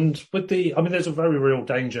 And there's a very real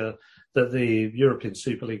danger that the European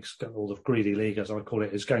Super League, or the greedy league, as I call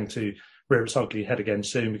it, is going to rear its ugly head again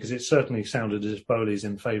soon, because it certainly sounded as if Bowley's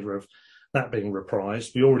in favour of that being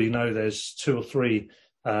reprised. We already know there's three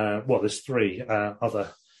other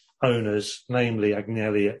owners, namely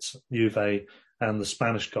Agnelli at Juve and the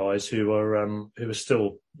Spanish guys, who are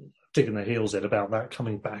still digging their heels in about that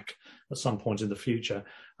coming back at some point in the future.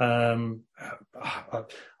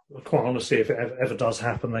 Quite honestly, if it ever does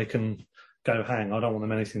happen, they can go hang. I don't want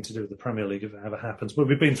them anything to do with the Premier League if it ever happens. But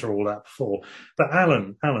we've been through all that before. But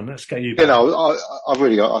Alan, let's get you back.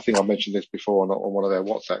 I think I mentioned this before on one of their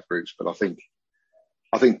WhatsApp groups, but I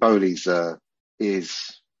think Bowley's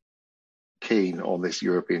is keen on this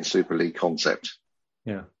European Super League concept.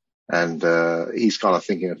 Yeah. And he's kind of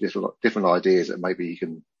thinking of different ideas that maybe he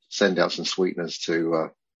can send out some sweeteners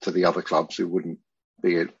to the other clubs who wouldn't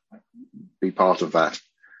be part of that.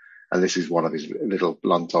 And this is one of his little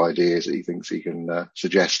blunt ideas that he thinks he can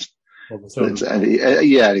suggest. And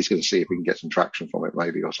he's going to see if we can get some traction from it,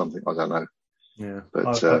 maybe, or something. I don't know. Yeah,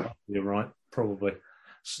 but you're right, probably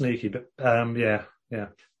sneaky, but yeah.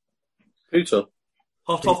 Peter,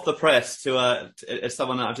 hot off the press to as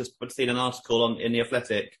someone that I've just seen an article in the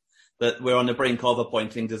Athletic that we're on the brink of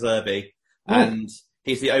appointing De Zerbi, and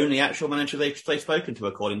He's the only actual manager they've spoken to,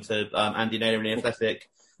 according to Andy Naylor in The Athletic.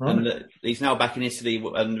 Right. And he's now back in Italy,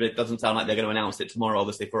 and it doesn't sound like they're going to announce it tomorrow,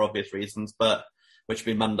 obviously, for obvious reasons, which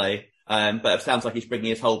will be Monday. But it sounds like he's bringing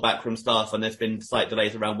his whole backroom staff, and there's been slight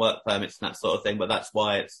delays around work permits and that sort of thing, but that's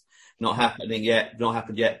why it's not happened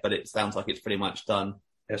yet, but it sounds like it's pretty much done.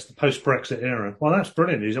 Yes, the post-Brexit era. Well, that's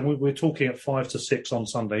brilliant news. And we're talking at 5 to 6 on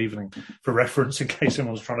Sunday evening for reference, in case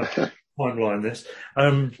anyone's trying to timeline this.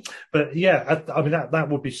 But yeah, I mean, that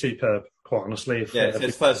would be superb, quite honestly. It's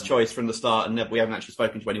his first choice from the start, and we haven't actually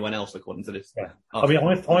spoken to anyone else, according to this. Yeah. I mean,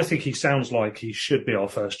 I think he sounds like he should be our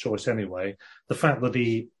first choice anyway. The fact that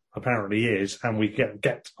he apparently is, and we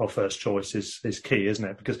get our first choice is key, isn't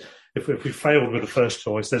it? Because if we failed with the first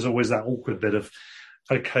choice, there's always that awkward bit of,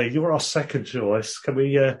 okay, you're our second choice. Can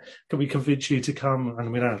we convince you to come?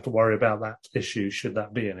 And we don't have to worry about that issue, should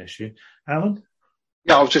that be an issue. Alan?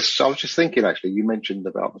 Yeah, I was just thinking, actually, you mentioned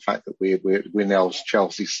about the fact that we're now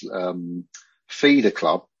Chelsea's feeder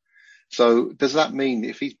club. So does that mean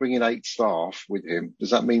if he's bringing 8 staff with him, does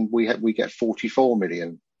that mean we get 44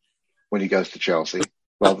 million when he goes to Chelsea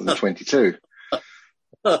rather than 22?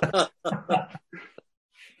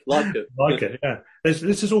 Like it, yeah.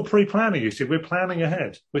 This is all pre-planning. You see, we're planning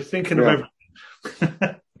ahead. We're thinking of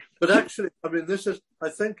everything. But actually, I mean, I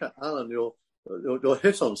think, Alan, you're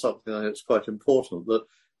hit on something that's quite important. That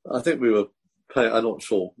I think we were paying, I'm not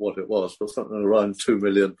sure what it was, but something around 2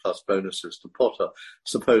 million plus bonuses to Potter,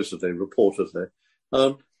 supposedly, reportedly.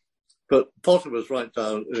 But Potter was right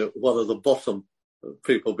down one of the bottom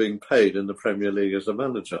people being paid in the Premier League as a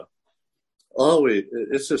manager.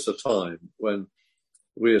 Is this a time when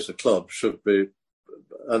we as a club should be,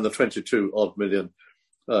 and the 22 odd million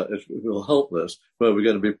it will help this, where we're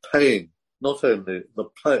going to be paying not only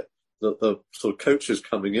the sort of coaches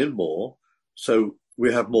coming in more, so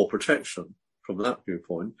we have more protection from that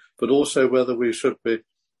viewpoint, but also whether we should be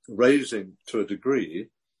raising to a degree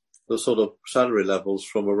the sort of salary levels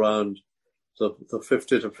from around the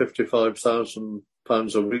 50 to 55,000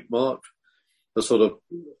 pounds a week mark, the sort of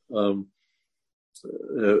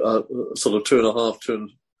sort of 2.5,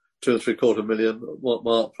 2.75 million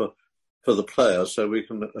mark for the players, so we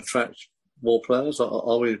can attract more players.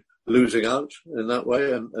 Are we losing out in that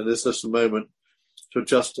way? And is this a moment to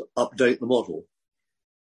just update the model?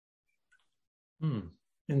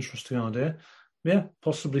 Interesting idea. Yeah,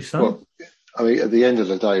 possibly so. Well, I mean, at the end of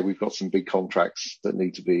the day, we've got some big contracts that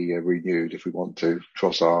need to be renewed if we want to.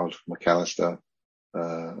 Trossard, McAllister,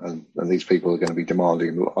 and these people are going to be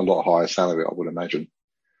demanding a lot higher salary, I would imagine.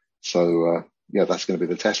 So, yeah, that's going to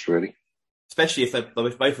be the test, really. Especially if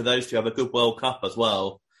both of those two have a good World Cup as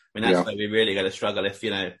well. I mean, that's where we're really going to struggle if,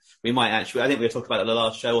 we might actually, I think we were talking about it in the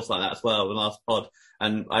last show or something like that as well, the last pod.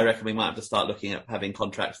 And I reckon we might have to start looking at having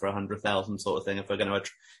contracts for 100,000 sort of thing if we're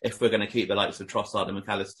going to keep the likes of Trossard and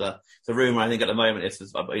McAllister. It's a rumour, I think, at the moment,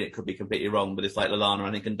 it could be completely wrong, but it's like Lallana,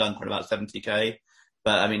 I think, and Duncan about 70k.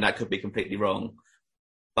 But I mean, that could be completely wrong.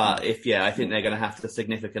 But I think they're going to have to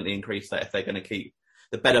significantly increase that if they're going to keep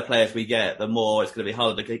the better players we get, the more it's going to be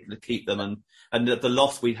harder to keep them. And the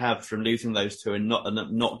loss we have from losing those two and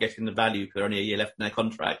not getting the value because they're only a year left in their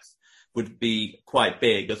contracts would be quite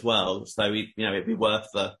big as well. So it'd be worth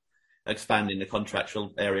expanding the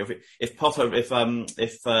contractual area. If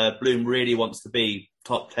Bloom really wants to be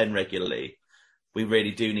top 10 regularly, we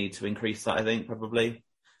really do need to increase that, I think, probably.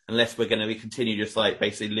 Unless we're going to continue just like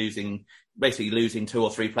basically losing 2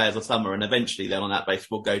 or 3 players a summer, and eventually then on that basis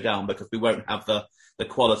we'll go down because we won't have the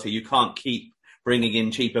quality. You can't keep bringing in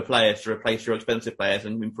cheaper players to replace your expensive players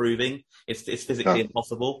and improving. It's physically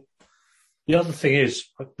impossible. The other thing is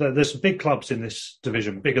there's some big clubs in this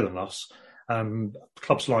division, bigger than us.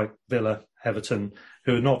 Clubs like Villa, Everton,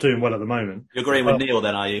 who are not doing well at the moment. You're agreeing with Neil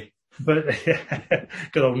then, are you? But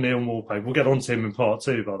good old Neil Maupay. We'll get on to him in part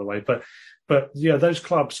 2, by the way. But yeah, those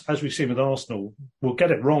clubs, as we've seen with Arsenal, will get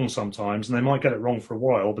it wrong sometimes, and they might get it wrong for a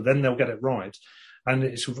while, but then they'll get it right. And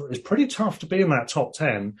it's pretty tough to be in that top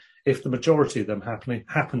 10 if the majority of them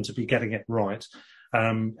happen to be getting it right.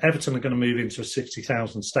 Everton are going to move into a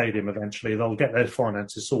 60,000 stadium eventually. They'll get their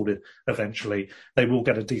finances sorted eventually. They will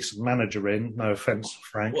get a decent manager in. No offence,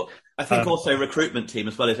 Frank. Well, I think also recruitment team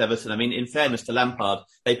as well as Everton. I mean, in fairness to Lampard,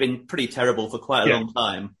 they've been pretty terrible for quite a long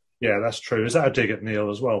time. Yeah, that's true. Is that a dig at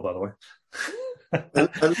Neil as well, by the way?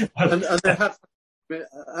 and they have. I mean,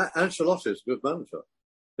 Ancelotti is a good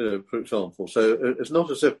manager, for example. So it's not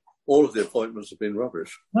as if all of the appointments have been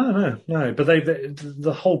rubbish. No. But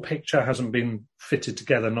the whole picture hasn't been fitted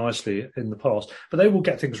together nicely in the past. But they will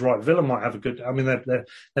get things right. Villa might have a good. I mean, they're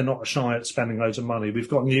not shy at spending loads of money. We've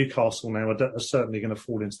got Newcastle now are certainly going to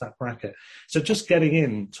fall into that bracket. So just getting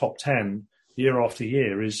in top 10 year after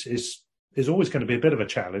year is is always going to be a bit of a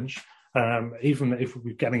challenge, even if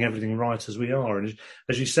we're getting everything right as we are. And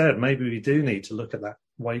as you said, maybe we do need to look at that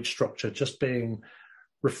wage structure just being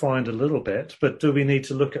refined a little bit, but do we need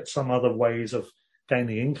to look at some other ways of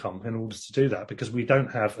gaining income in order to do that? Because we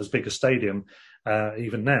don't have as big a stadium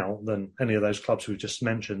even now than any of those clubs we've just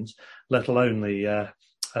mentioned, let alone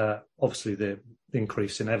obviously the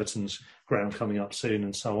increase in Everton's ground coming up soon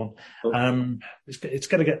and so on. It's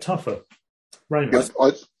going to get tougher. Raymond? Yes,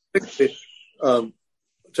 I think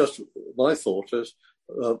just my thought is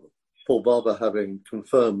Paul Barber having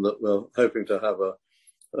confirmed that we're hoping to have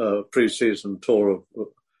a pre-season tour of,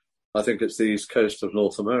 I think it's the east coast of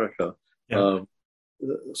North America,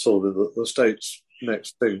 sort of the States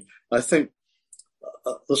next thing. I think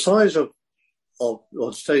the size of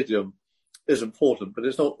stadium is important, but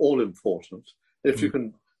it's not all important. If you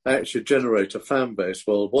can actually generate a fan base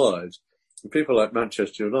worldwide, and people like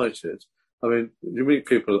Manchester United, I mean, you meet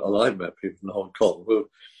people, and I've met people in Hong Kong who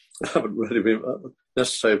haven't really been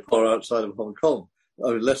necessarily far outside of Hong Kong,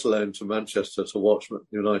 I mean, let alone to Manchester to watch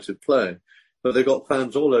United play. But they've got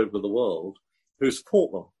fans all over the world who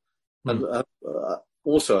support them. And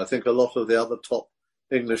also, I think a lot of the other top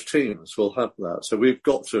English teams will have that. So we've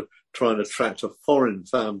got to try and attract a foreign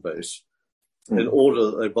fan base in order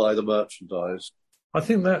that they buy the merchandise. I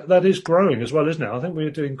think that is growing as well, isn't it? I think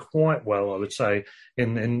we're doing quite well, I would say,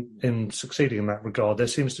 in succeeding in that regard. There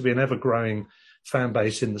seems to be an ever-growing fan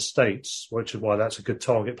base in the States, which is why that's a good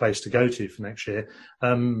target place to go to for next year,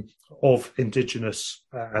 of indigenous,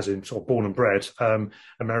 as in sort of born and bred,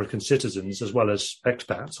 American citizens, as well as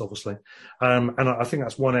expats, obviously. And I think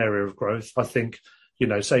that's one area of growth. I think,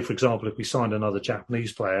 say, for example, if we signed another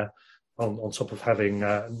Japanese player on top of having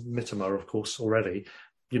Mitoma, of course, already,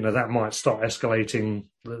 that might start escalating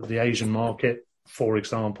the Asian market, for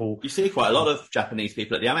example. You see quite a lot of Japanese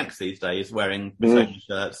people at the Amex these days wearing Mitoma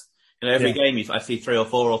shirts. Every game I see 3 or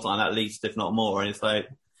 4 or something at least, if not more, and it's like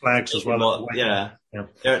flags as well. Yeah.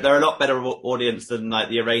 They're a lot better audience than like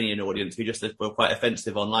the Iranian audience, who just were quite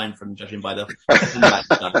offensive online from judging by the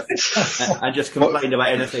stuff, and just complained about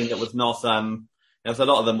anything that was not. There was a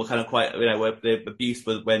lot of them were kind of quite, where the abuse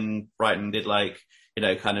was when Brighton did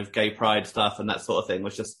kind of gay pride stuff and that sort of thing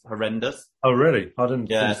was just horrendous. Oh, really? I didn't.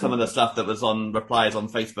 Yeah, some of the stuff that was on replies on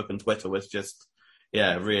Facebook and Twitter was just,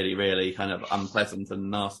 really, really kind of unpleasant and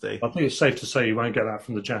nasty. I think it's safe to say you won't get that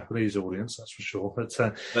from the Japanese audience, that's for sure. But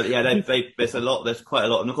there's quite a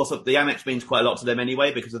lot. And of course, the Amex means quite a lot to them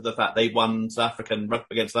anyway, because of the fact they won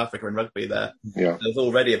against South Africa in rugby there. Yeah. There's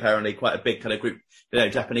already apparently quite a big kind of group.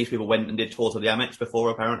 Japanese people went and did tours of the Amex before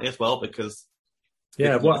apparently as well, because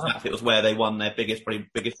it was where they won their biggest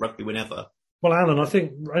rugby win ever. Well, Alan, I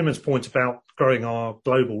think Raymond's point about growing our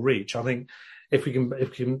global reach, I think if we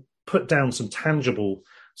can put down some tangible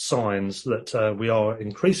signs that we are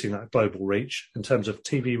increasing that global reach in terms of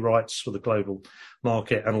TV rights for the global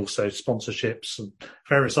market and also sponsorships and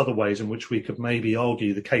various other ways in which we could maybe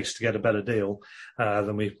argue the case to get a better deal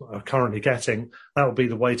than we are currently getting, that would be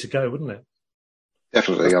the way to go, wouldn't it?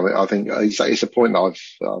 Definitely. I mean, I think it's a point that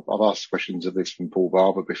I've asked questions of this from Paul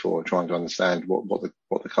Barber before, trying to understand what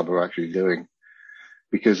the club are actually doing.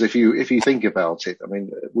 Because if you think about it, I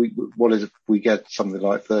mean, we get something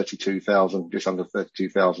like 32,000, just under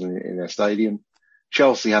 32,000 in their stadium.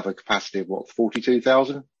 Chelsea have a capacity of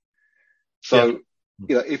 42,000. So,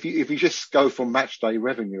 if you just go from match day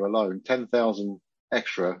revenue alone, 10,000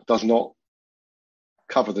 extra does not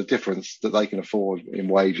cover the difference that they can afford in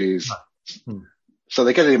wages. So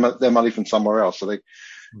they're getting their money from somewhere else. So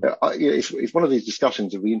it's one of these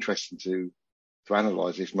discussions that would be interesting to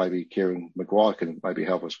analyse if maybe Kieran Maguire can maybe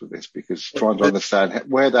help us with this, because trying to understand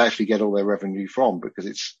where they actually get all their revenue from, because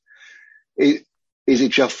is it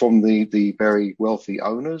just from the very wealthy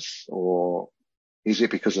owners, or is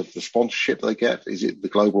it because of the sponsorship they get? Is it the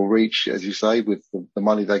global reach, as you say, with the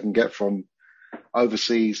money they can get from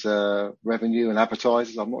overseas revenue and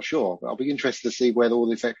advertisers? I'm not sure, but I'll be interested to see where all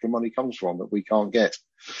this extra money comes from that we can't get.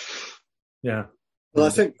 Yeah. Well, I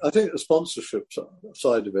think the sponsorship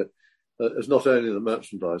side of it is not only the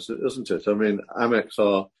merchandise, isn't it? I mean, Amex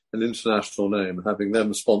are an international name, having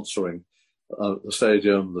them sponsoring the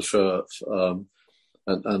stadium, the shirts, and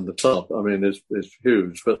the club, I mean, is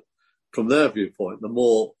huge. But from their viewpoint, the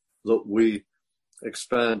more that we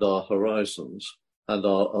expand our horizons and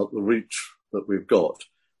the reach that we've got,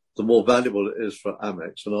 the more valuable it is for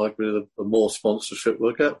Amex, and arguably the more sponsorship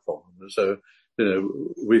we'll get from them. So,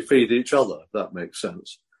 we feed each other, if that makes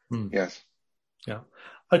sense. Yes. Yeah.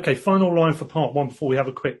 Okay, final line for part one before we have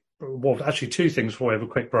two things before we have a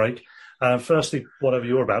quick break. Firstly, whatever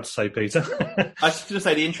you're about to say, Peter. I was just going to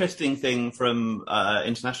say the interesting thing from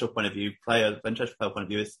international point of view, international player point of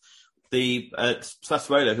view, is the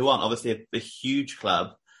Sassuolo, who aren't obviously a huge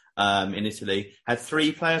club in Italy, had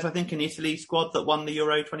 3 players, I think, in the Italy squad that won the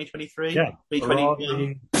Euro 2023. Yeah,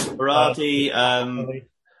 Berardi,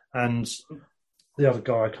 and the other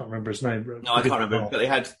guy, I can't remember his name. No, I can't remember. But they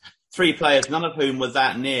had 3 players, none of whom were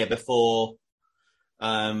that near before he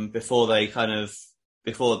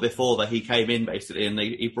came in, basically, and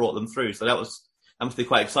he brought them through. So that must be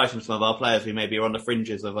quite exciting for some of our players who maybe are on the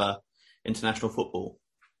fringes of international football.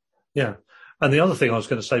 Yeah. And the other thing I was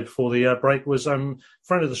going to say before the break was friend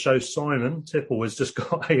of the show, Simon Tipple, has just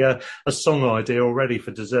got a song idea already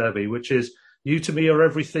for De Zerbi, which is "You to Me Are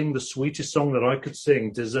Everything, the sweetest song that I could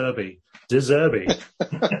sing, De Zerbi. De Zerbi."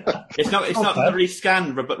 It's not really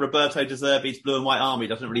scanned. Roberto De Zerbi's Blue and White Army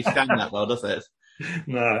doesn't really scan that well, does it?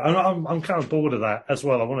 No, I'm kind of bored of that as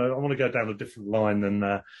well. I want to go down a different line than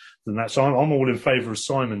that. So I'm all in favour of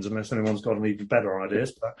Simon's, unless anyone's got any even better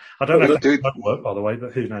ideas. But I don't know if that might work, by the way.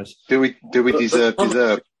 But who knows? Do we deserve De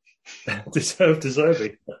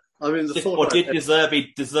Zerbi? I mean, did De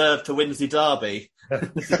Zerbi deserve to win the derby?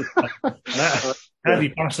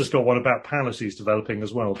 Andy Bass has got one about Palace he's developing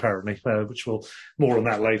as well, apparently, which will more on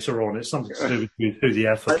that later on. It's something to do with who the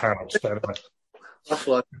F for Palace. But anyway. That's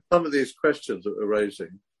why some of these questions that we're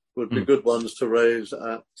raising would be good ones to raise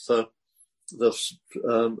at the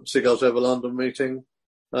Seagulls Over London meeting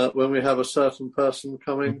when we have a certain person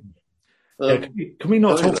coming. Can we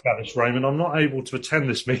not talk about this, Raymond? I'm not able to attend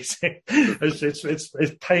this meeting.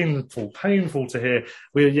 It's painful to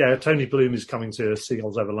hear. Tony Bloom is coming to a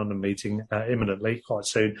Seagulls Over London meeting imminently, quite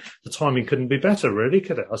soon. The timing couldn't be better, really,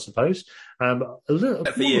 could it? I suppose. A little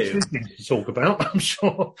for you to talk about, I'm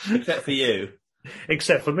sure. Except for you.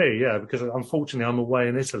 Except for me, yeah, because unfortunately I'm away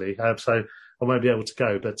in Italy, so I won't be able to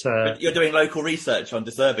go. But you're doing local research on De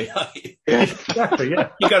Zerbi, are you? Exactly, yeah.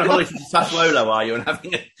 You're going on holiday to Sassuolo, are you, and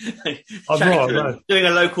having doing a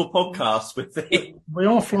local podcast with the... We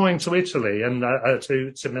are flying to Italy and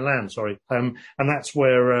to Milan, sorry, and that's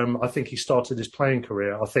where I think he started his playing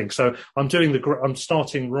career. I think so. I'm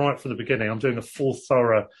starting right from the beginning. I'm doing a full,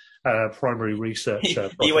 thorough primary research. Are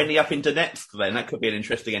you ending up in Donetsk then? That could be an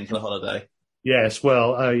interesting end to the holiday. Yes,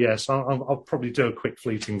 well, yes, I'll probably do a quick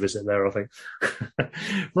fleeting visit there, I think.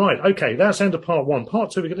 Right, okay, that's end of part 1.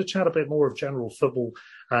 Part 2, we're going to chat a bit more of general football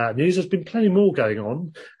news. There's been plenty more going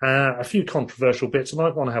on, a few controversial bits, and I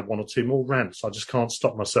want to have 1 or 2 more rants. I just can't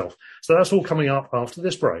stop myself. So that's all coming up after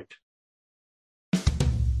this break.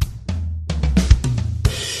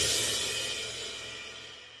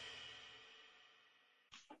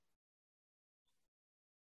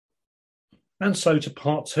 And so to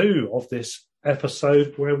part 2 of this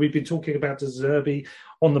episode, where we've been talking about De Zerbi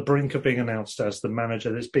on the brink of being announced as the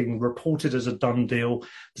manager. That's being reported as a done deal.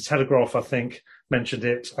 The Telegraph, I think, mentioned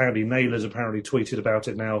it. Andy Naylor's apparently tweeted about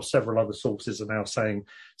it now. Several other sources are now saying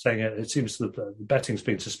it. It seems the betting's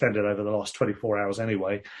been suspended over the last 24 hours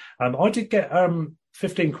anyway. I did get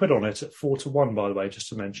 15 quid on it at 4-1, by the way, just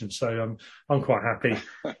to mention. So I'm quite happy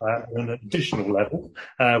on an additional level,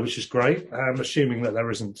 which is great. Assuming that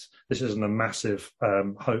this isn't a massive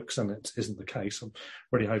hoax, and it isn't the case. I'm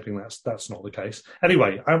really hoping that's not the case.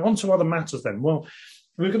 Anyway, on to other matters then. Well,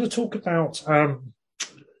 we're going to talk about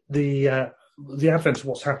the advent of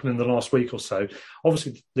what's happened in the last week or so.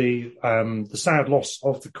 Obviously, the sad loss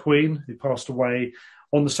of the Queen, who passed away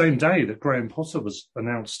on the same day that Graham Potter was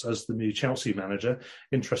announced as the new Chelsea manager.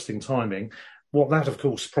 Interesting timing. What that, of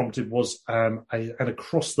course, prompted was an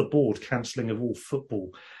across-the-board cancelling of all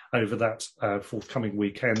football over that forthcoming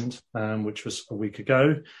weekend, which was a week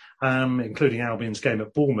ago, including Albion's game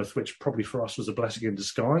at Bournemouth, which probably for us was a blessing in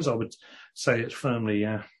disguise. I would say it's firmly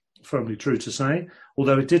true to say,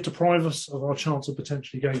 although it did deprive us of our chance of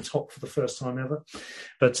potentially going top for the first time ever.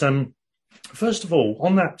 But first of all,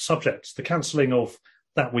 on that subject, the cancelling of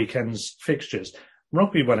that weekend's fixtures,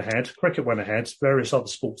 rugby went ahead, cricket went ahead, various other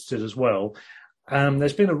sports did as well.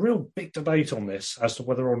 There's been a real big debate on this as to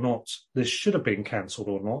whether or not this should have been cancelled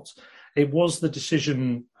or not. It was the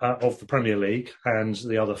decision of the Premier League and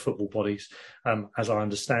the other football bodies, as I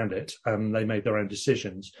understand it. They made their own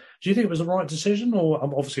decisions. Do you think it was the right decision? Or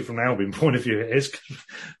obviously from an Albion point of view it is, because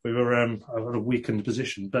we were at a weakened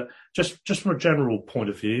position. But just from a general point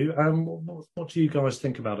of view, what do you guys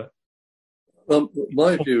think about it?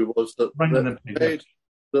 My view was that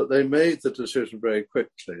they made the decision very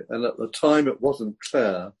quickly, and at the time it wasn't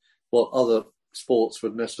clear what other sports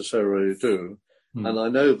would necessarily do. And I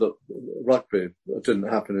know that rugby didn't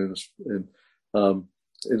happen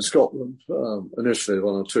in Scotland initially.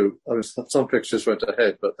 1 or 2. I mean, some fixtures went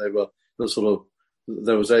ahead, but there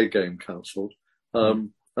was a game cancelled.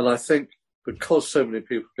 And I think because so many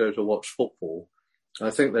people go to watch football,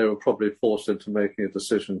 I think they were probably forced into making a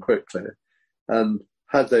decision quickly. And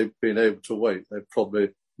had they been able to wait, they probably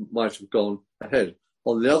might have gone ahead.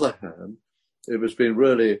 On the other hand, it has been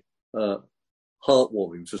really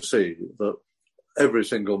heartwarming to see that every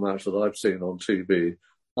single match that I've seen on TV,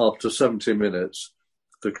 after 70 minutes,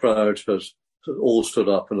 the crowd has all stood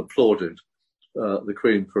up and applauded the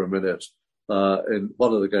Queen for a minute. In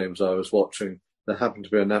one of the games I was watching, there happened to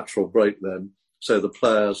be a natural break then, so the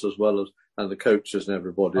players as well as and the coaches and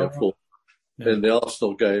everybody applauded. Yeah. In the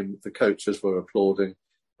Arsenal game, the coaches were applauding.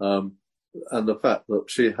 And the fact that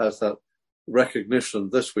she has that recognition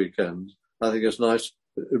this weekend, I think is nice.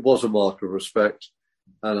 It was a mark of respect.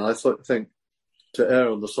 And I think to err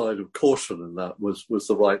on the side of caution in that was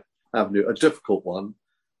the right avenue. A difficult one,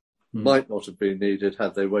 might not have been needed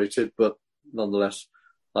had they waited, but nonetheless,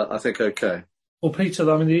 I think okay. Well, Peter,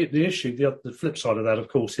 I mean, the issue, the flip side of that, of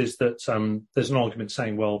course, is that there's an argument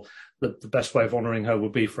saying, well, the best way of honouring her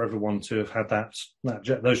would be for everyone to have had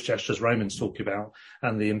those gestures Raymond's talking about,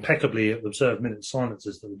 and the impeccably observed minute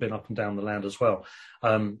silences that have been up and down the land as well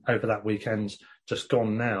over that weekend, just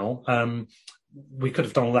gone now. We could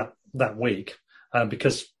have done that week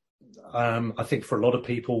because I think for a lot of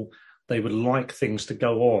people, they would like things to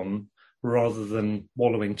go on rather than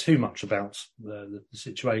wallowing too much about the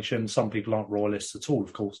situation. Some people aren't royalists at all,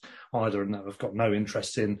 of course, either, and have got no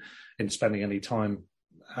interest in spending any time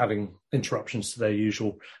having interruptions to their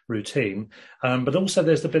usual routine. But also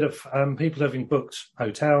there's a bit of people having booked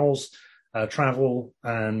hotels, travel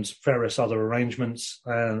and various other arrangements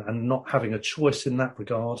and not having a choice in that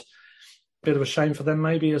regard. Bit of a shame for them,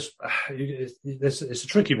 maybe. It's a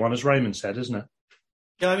tricky one, as Raymond said, isn't it?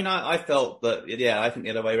 Yeah, I mean, I felt that, I think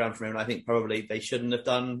the other way around from him. I think probably they shouldn't have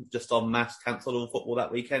done just en masse cancelled all football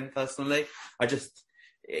that weekend, personally.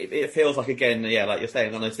 It feels like, again, like you're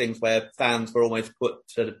saying, one of those things where fans were almost put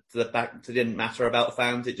to the back. It didn't matter about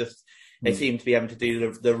fans. They seemed to be able to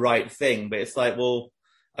do the right thing. But it's like, well,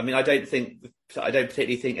 I mean, I don't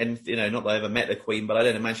particularly think, and, not that I ever met the Queen, but I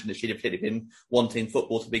don't imagine that she'd have particularly been wanting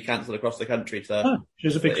football to be cancelled across the country.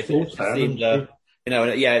 She's a big sports fan.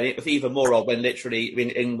 It was even more odd when literally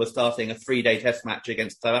England was starting a 3-day test match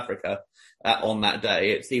against South Africa on that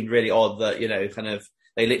day. It seemed really odd that,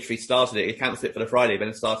 they literally started it. It cancelled it for the Friday, but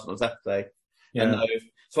it started on Saturday. Yeah.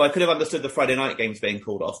 So I could have understood the Friday night games being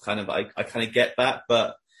called off. I kind of get that,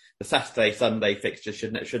 but the Saturday, Sunday fixture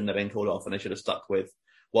shouldn't have been called off, and they should have stuck with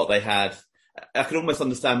what they had. I could almost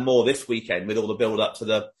understand more this weekend with all the build up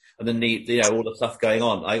to and the need, all the stuff going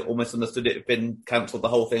on. I almost understood it had been cancelled, the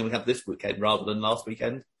whole thing we had this weekend rather than last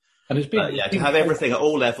weekend. And it's been, to have everything at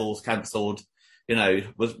all levels cancelled,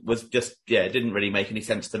 was just, it didn't really make any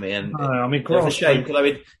sense to me. And it's a shame because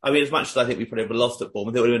I mean, as much as I think we probably would have lost at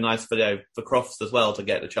Bournemouth, it would have been nice for Crofts as well to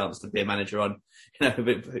get the chance to be a manager on,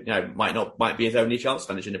 might be his only chance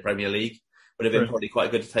managing the Premier League. Would have been probably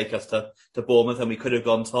quite good to take us to Bournemouth, and we could have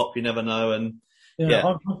gone top. You never know. And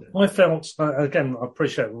I felt, again, I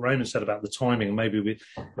appreciate what Raymond said about the timing. Maybe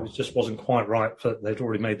it just wasn't quite right. They'd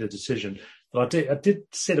already made the decision. But I did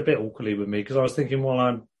sit a bit awkwardly with me because I was thinking, well,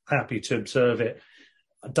 I'm happy to observe it.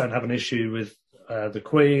 I don't have an issue with the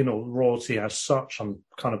Queen or royalty as such. I'm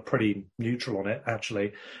kind of pretty neutral on it,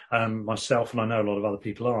 actually, myself, and I know a lot of other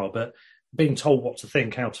people are. But being told what to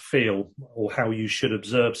think, how to feel, or how you should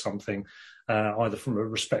observe something, either from a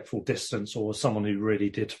respectful distance or someone who really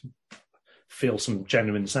did feel some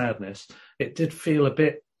genuine sadness, it did feel a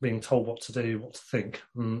bit being told what to do, what to think.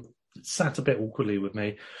 It sat a bit awkwardly with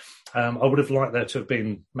me. I would have liked there to have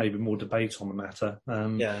been maybe more debate on the matter.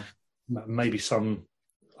 Maybe some,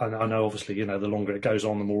 I know obviously, the longer it goes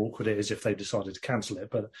on, the more awkward it is if they decided to cancel it.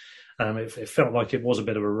 But it felt like it was a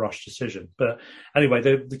bit of a rushed decision. But anyway,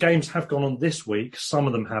 the games have gone on this week. Some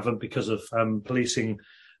of them haven't because of policing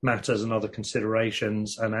matters and other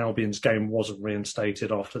considerations, and Albion's game wasn't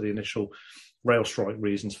reinstated after the initial rail strike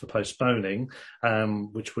reasons for postponing,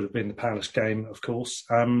 which would have been the Palace game, of course.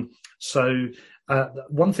 So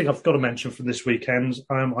one thing I've got to mention from this weekend,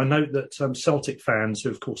 I note that Celtic fans, who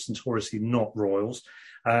of course notoriously not Royals,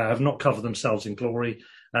 have not covered themselves in glory.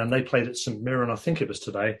 And they played at St Mirren, I think it was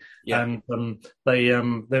today. Yeah. And they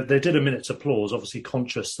did a minute's applause, obviously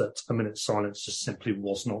conscious that a minute's silence just simply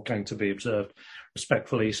was not going to be observed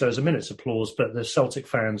respectfully. So it was a minute's applause, but the Celtic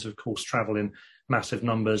fans, of course, travel in massive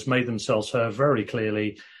numbers, made themselves heard very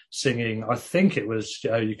clearly, singing, I think it was,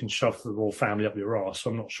 you can shove the royal family up your arse.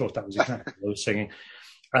 I'm not sure if that was exactly what they were singing.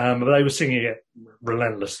 But they were singing it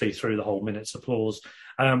relentlessly through the whole minute's applause.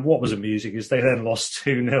 What was amusing is they then lost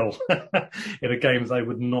 2-0 in a game they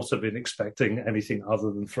would not have been expecting anything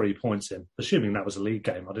other than 3 points in, assuming that was a league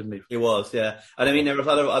game. I didn't even... It was, yeah. And I mean, there was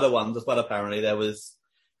other ones as well, apparently. There was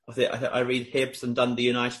I read Hibs and Dundee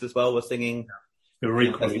United as well were singing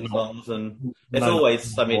songs, and there's always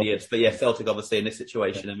some idiots. But yeah, Celtic obviously in this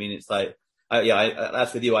situation. I mean, it's like,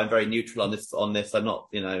 as with you, I'm very neutral on this. I'm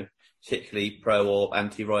not, particularly pro or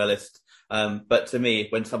anti-royalist. But to me,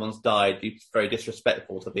 when someone's died, it's very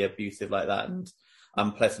disrespectful to be abusive like that and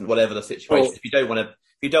unpleasant, whatever the situation. Well, if you don't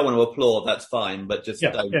want to applaud, that's fine, but just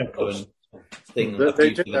don't go and sing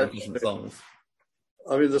abusive songs.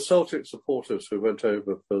 I mean, the Celtic supporters who went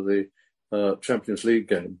over for the Champions League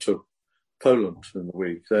game to Poland in the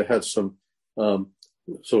week, they had some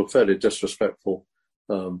sort of fairly disrespectful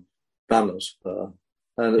banners there.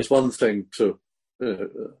 And it's one thing to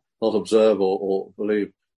not observe or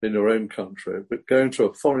believe in your own country, but going to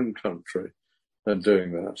a foreign country and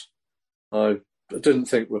doing that, I didn't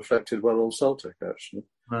think reflected well on Celtic, actually.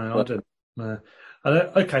 No, I didn't. No.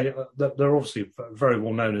 Okay, they're obviously very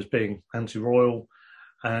well known as being anti-royal,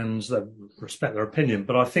 and they respect their opinion.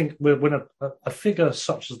 But I think when a figure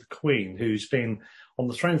such as the Queen, who's been on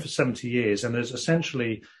the throne for 70 years and has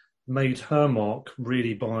essentially made her mark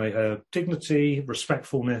really by her dignity,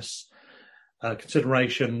 respectfulness,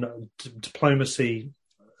 consideration, diplomacy,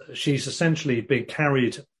 she's essentially been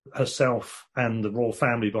carried herself and the royal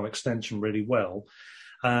family by extension really well.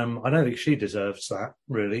 I don't think she deserves that,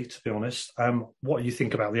 really, to be honest. What you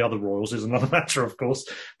think about the other royals is another matter, of course.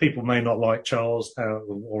 People may not like Charles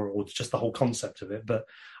or just the whole concept of it, but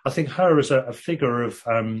I think her as a figure of,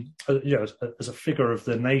 as a figure of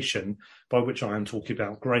the nation, by which I am talking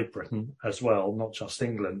about Great Britain as well, not just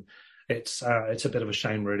England. It's a bit of a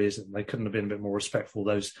shame, really, isn't it? They couldn't have been a bit more respectful,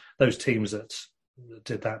 those teams that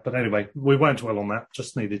did that. But anyway, we won't dwell on that.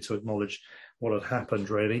 Just needed to acknowledge what had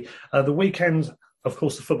happened, really. The weekend, of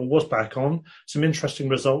course, the football was back on. Some interesting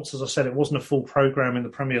results. As I said, it wasn't a full programme in the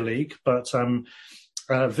Premier League, but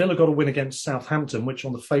Villa got a win against Southampton, which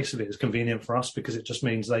on the face of it is convenient for us because it just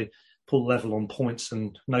means they pull level on points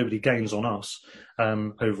and nobody gains on us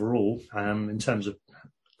overall in terms of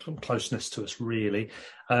closeness to us, really.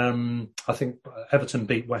 I think Everton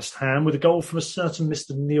beat West Ham with a goal from a certain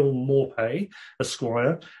Mr. Neil Maupay,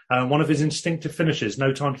 Esquire. One of his instinctive finishes,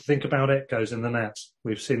 no time to think about it, goes in the net.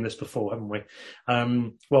 We've seen this before, haven't we?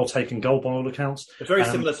 Well taken goal by all accounts. It's very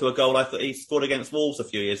similar to a goal I thought he scored against Wolves a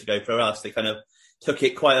few years ago for us. They kind of took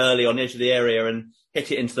it quite early on the edge of the area and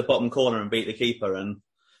hit it into the bottom corner and beat the keeper. And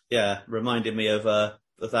reminded me of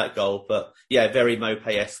that goal. But very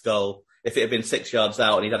Maupay-esque goal. If it had been 6 yards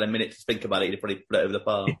out and he'd had a minute to think about it, he'd probably put it over the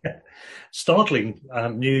bar. Yeah. Startling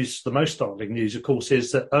news, the most startling news, of course,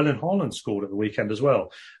 is that Erling Haaland scored at the weekend as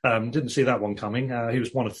well. Didn't see that one coming. He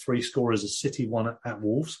was one of three scorers as City won at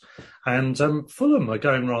Wolves. And Fulham are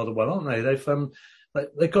going rather well, aren't they?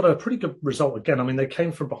 They've got a pretty good result again. I mean, they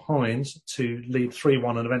came from behind to lead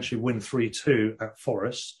 3-1 and eventually win 3-2 at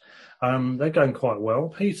Forest. They're going quite well.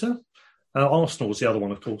 Peter? Arsenal was the other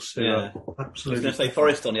one, of course. Yeah. Absolutely. I was going to say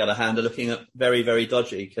Forest, on the other hand, are looking very, very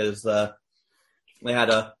dodgy because they had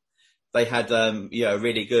a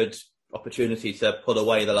really good opportunity to put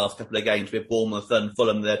away the last couple of games with Bournemouth and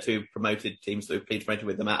Fulham. They're two promoted teams that have been promoted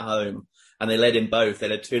with them at home, and they led in both. They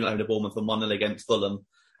led 2-0 to Bournemouth and 1-0 against Fulham,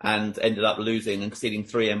 and ended up losing and conceding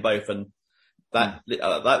 3 in both. And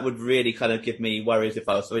that would really kind of give me worries if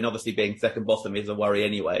I was. I mean, obviously being second bottom is a worry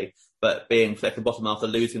anyway. But being second bottom after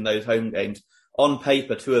losing those home games, on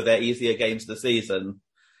paper, 2 of their easier games of the season,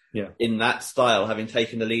 in that style, having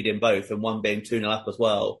taken the lead in both and one being 2-0 up as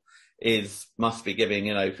well, must be giving,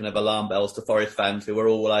 kind of alarm bells to Forest fans who were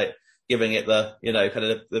all like giving it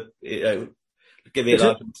giving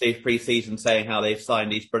it pre-season, saying how they've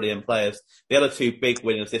signed these brilliant players. The other 2 big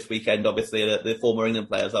winners this weekend, obviously, are the former England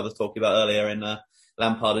players I was talking about earlier in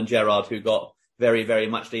Lampard and Gerrard, who got very, very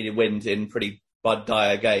much needed wins in pretty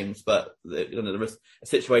dire games, but a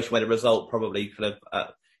situation where the result probably kind of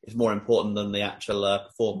is more important than the actual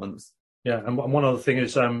performance. Yeah, and one other thing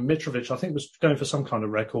is Mitrovic, I think, was going for some kind of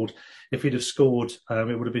record. If he'd have scored,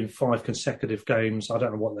 it would have been 5 consecutive games. I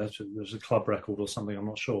don't know what there's a club record or something, I'm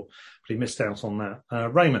not sure. But he missed out on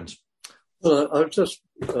that. Raymond? Well, I would just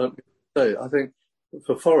say, I think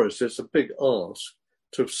for Forest, it's a big ask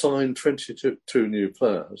to sign 22 new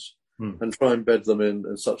players and try and bed them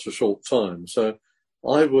in such a short time. So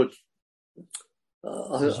I would...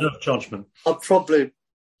 Reserve judgment. I'd probably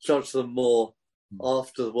judge them more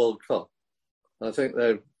after the World Cup. I think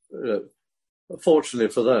they've, fortunately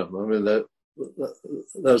for them, I mean,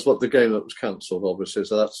 there's the game that was cancelled, obviously,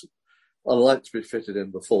 so that's unlikely to be fitted in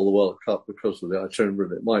before the World Cup because of the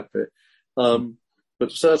itinerary it might be.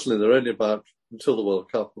 But certainly they're only about, until the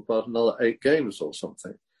World Cup, about another 8 games or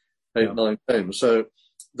something, 9 games. So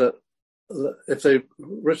that if they've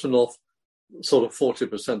written off sort of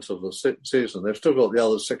 40% of the season. They've still got the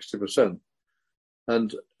other 60%.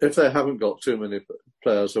 And if they haven't got too many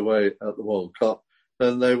players away at the World Cup,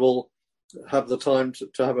 then they will have the time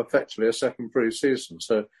to have effectively a second pre-season.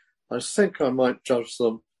 So I think I might judge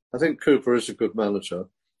them. I think Cooper is a good manager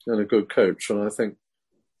and a good coach, and I think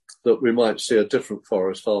that we might see a different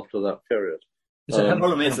Forest after that period. The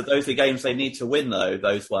problem is that those are games they need to win, though,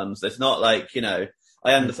 those ones. It's not like, I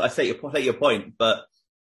understand, I take your point, but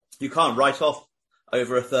you can't write off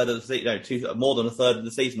over a third of the season, more than a third of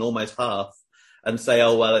the season, almost half, and say,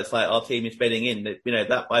 oh, well, it's like our team is bidding in.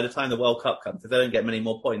 That by the time the World Cup comes, if they don't get many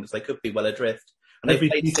more points, they could be well adrift. And they've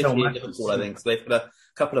played City and Liverpool, I think, so they've got a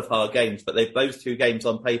couple of hard games, but those two games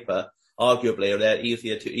on paper, arguably, are their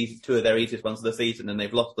two of their easiest ones of the season, and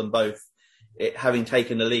they've lost them both, having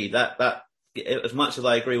taken the lead. That as much as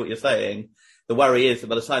I agree what you're saying, the worry is that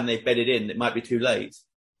by the time they've bedded in, it might be too late.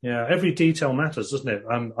 Yeah, every detail matters, doesn't it?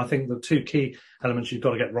 I think the two key elements you've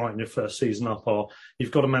got to get right in your first season up are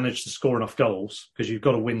you've got to manage to score enough goals, because you've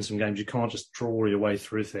got to win some games. You can't just draw your way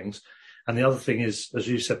through things. And the other thing is, as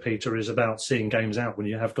you said, Peter, is about seeing games out when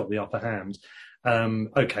you have got the upper hand.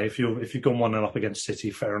 Okay, if you've gone 1-0 up against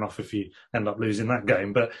City, fair enough if you end up losing that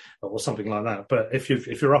game, or something like that. But if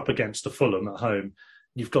you're up against a Fulham at home,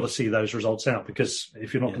 you've got to see those results out, because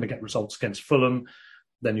if you're not going to get results against Fulham,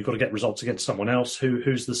 then you've got to get results against someone else.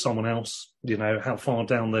 Who's the someone else? How far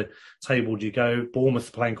down the table do you go? Bournemouth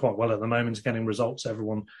are playing quite well at the moment, getting results.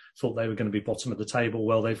 Everyone thought they were going to be bottom of the table.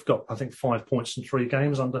 Well, they've got, I think, 5 points in 3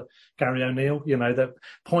 games under Gary O'Neill. The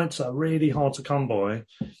points are really hard to come by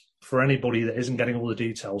for anybody that isn't getting all the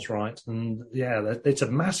details right. And yeah, it's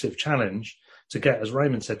a massive challenge to get, as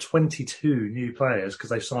Raymond said, 22 new players,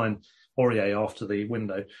 because they signed Aurier after the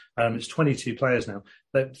window. It's 22 players now.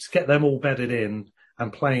 To get them all bedded in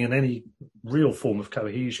and playing in any real form of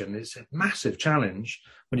cohesion, it's a massive challenge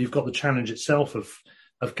when you've got the challenge itself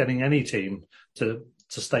of getting any team to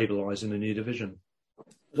stabilise in a new division.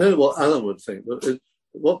 I don't know what Alan would think, but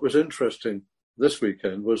what was interesting this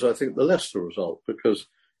weekend was, I think, the Leicester result, because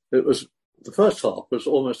it was, the first half was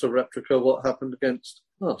almost a replica of what happened against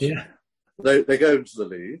us. Yeah. They go into the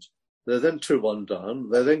lead, they're then 2-1 down,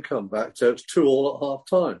 they then come back, so it's 2-2 at half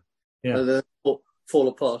time. Yeah. And then fall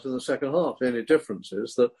apart in the second half. The only difference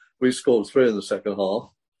is that we scored 3 in the second half,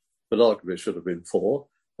 but arguably should have been 4.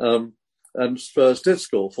 And Spurs did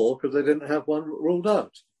score 4 because they didn't have one ruled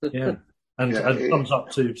out. Yeah. And thumbs up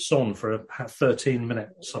to Son for a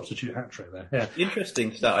 13-minute substitute hat-trick there. Yeah. The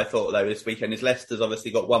interesting stat I thought, though, this weekend is Leicester's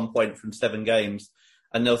obviously got 1 point from 7 games.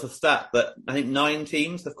 And there was a stat that I think 9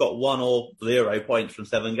 teams have got 1 or 0 points from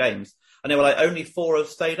 7 games. And they were like, only 4 have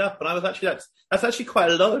stayed up. And I was actually, that's actually quite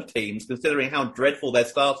a lot of teams, considering how dreadful their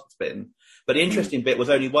start has been. But the interesting bit was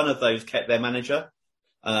only one of those kept their manager.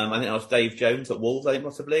 I think that was Dave Jones at Wolves, I think,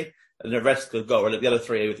 possibly. And the rest have got rid of the other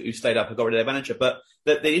 3 who stayed up have got rid of their manager. But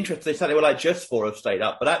the interest, they said they were like just 4 have stayed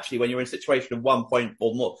up. But actually, when you're in a situation of 1 point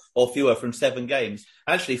or more or fewer from 7 games,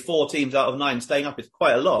 actually 4 teams out of 9 staying up is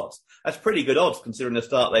quite a lot. That's pretty good odds considering the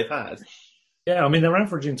start they've had. Yeah, I mean, they're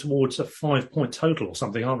averaging towards a 5-point total or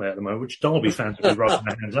something, aren't they, at the moment, which Derby fans will be rubbing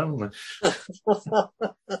their hands out, aren't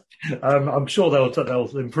they? I'm sure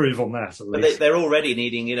they'll improve on that, at least. They're already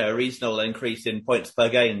needing, a reasonable increase in points per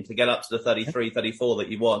game to get up to the 33, 34 that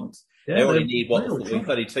you want. Yeah, they already need,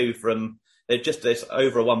 32 from... They're just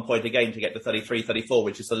over a 1 point a game to get to 33, 34,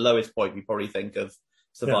 which is the lowest point you probably think of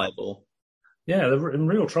survival. Yeah, they're in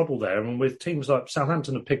real trouble there. And with teams like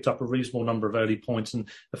Southampton have picked up a reasonable number of early points, and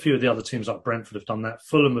a few of the other teams like Brentford have done that.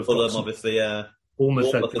 Fulham, obviously,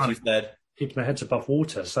 almost keeping their heads above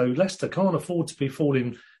water. So Leicester can't afford to be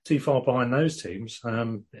falling too far behind those teams.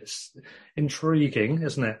 It's intriguing,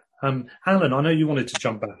 isn't it? Alan, I know you wanted to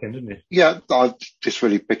jump back in, didn't you? Yeah, I'm just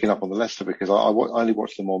really picking up on the Leicester because I only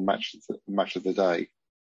watched them on match of the day.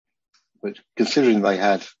 But considering they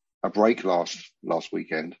had a break last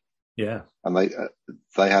weekend, yeah, and they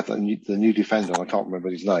had the new defender. I can't remember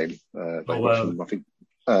his name. I think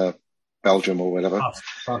Belgium or whatever.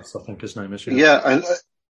 I think his name is. Yeah,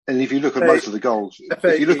 and if you look at most of the goals,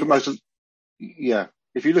 if you look at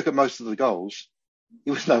most of the goals,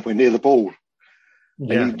 he was nowhere near the ball.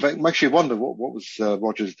 Yeah. And it makes you wonder what was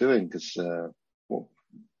Rodgers doing, because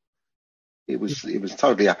it was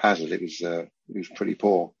totally haphazard. It was pretty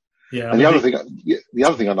poor. Yeah, and the other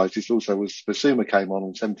thing I noticed also was Basuma came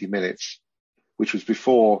on 70 minutes, which was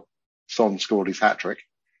before Son scored his hat trick.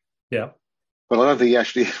 Yeah, but I don't think he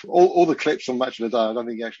actually all the clips on Match of the Day. I don't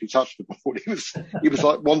think he actually touched the ball. He was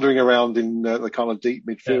like wandering around in the kind of deep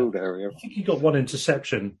midfield area. I think he got one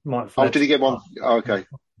interception. Did he get one? Oh, okay.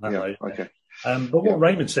 Okay. But what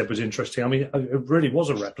Raymond said was interesting. I mean, it really was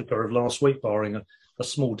a replica of last week, barring a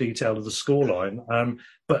small detail of the scoreline.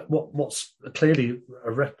 But what's clearly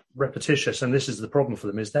repetitious, and this is the problem for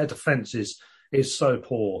them, is their defence is so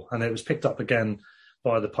poor, and it was picked up again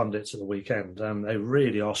by the pundits at the weekend. They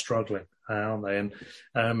really are struggling, aren't they?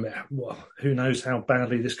 And who knows how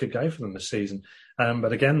badly this could go for them this season.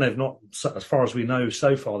 But again, they've not, as far as we know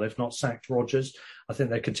so far, they've not sacked Rodgers. I think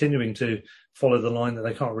they're continuing to follow the line that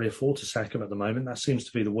they can't really afford to sack him at the moment. That seems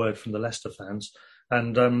to be the word from the Leicester fans.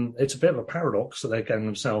 And it's a bit of a paradox that they're getting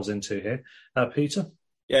themselves into here. Peter?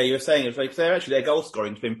 Yeah, you were saying it's like their goal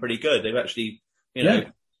scoring's been pretty good. They've actually,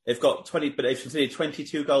 they've got 20, but they've conceded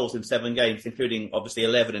 22 goals in 7 games, including obviously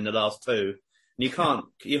 11 in the last 2. And you can't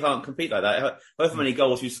compete like that. However many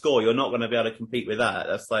goals you score, you're not going to be able to compete with that.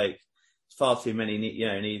 That's like far too many,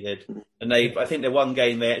 needed. And I think the one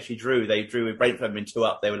game they actually drew. They drew with Brentford in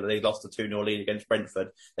 2-up. They lost a 2-0 lead against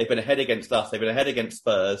Brentford. They've been ahead against us. They've been ahead against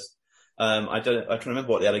Spurs. I can't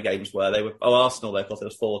remember what the other games were. They were Arsenal. They thought it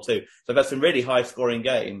was 4-2. So they've had some really high scoring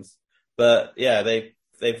games. But yeah,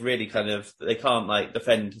 they've really they can't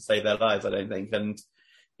defend to save their lives, I don't think. And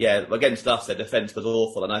yeah, against us, their defence was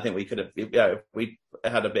awful. And I think we could have, we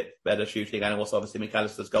had a bit better shooting. And also, obviously,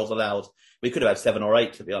 McAllister's goals allowed. We could have had 7 or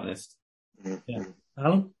 8, to be honest. Yeah.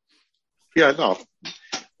 Alan? Yeah, no.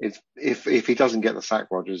 If he doesn't get the sack,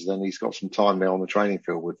 Rodgers, then he's got some time there on the training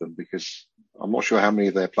field with them, because I'm not sure how many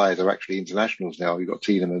of their players are actually internationals now. You've got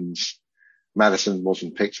Tielemans. Madison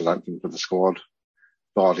wasn't picked, I don't think, for the squad.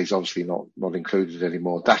 Vardy's obviously not included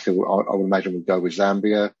anymore. Daka, I would imagine, would go with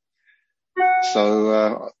Zambia.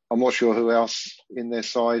 So I'm not sure who else in their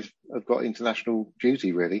side have got international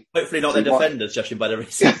duty, really. Hopefully not their defenders, judging by the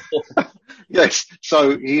recent. Yes.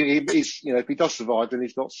 So he's, if he does survive, then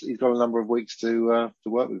he's got a number of weeks to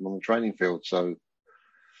work with him on the training field. So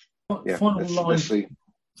yeah,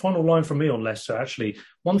 final line from me on Leicester. Actually,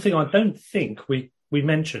 one thing I don't think we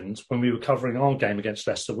mentioned when we were covering our game against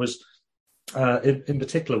Leicester was, in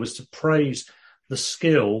particular, was to praise the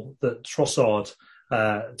skill that Trossard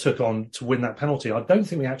took on to win that penalty. I don't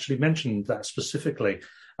think we actually mentioned that specifically.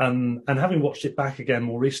 And having watched it back again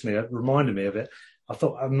more recently, it reminded me of it. I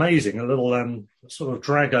thought amazing, a little sort of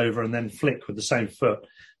drag over and then flick with the same foot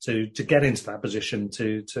to get into that position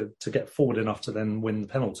to get forward enough to then win the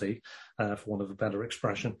penalty, for want of a better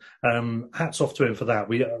expression. Hats off to him for that.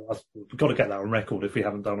 We've got to get that on record if we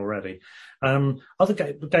haven't done already. Other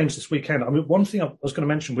games this weekend. I mean, one thing I was going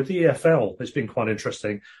to mention with the EFL, it's been quite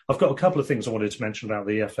interesting. I've got a couple of things I wanted to mention about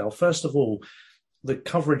the EFL. First of all, the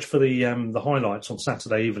coverage for the highlights on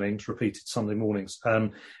Saturday evenings, repeated Sunday mornings,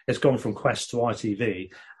 has gone from Quest to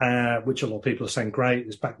ITV, which a lot of people are saying, great,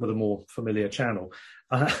 it's back with a more familiar channel.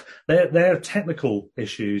 Their technical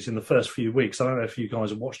issues in the first few weeks, I don't know if you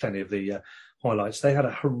guys have watched any of the highlights, they had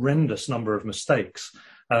a horrendous number of mistakes.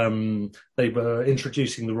 They were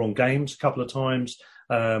introducing the wrong games a couple of times,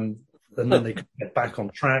 and then they couldn't get back on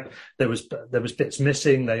track. There was bits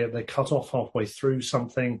missing. They cut off halfway through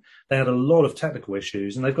something. They had a lot of technical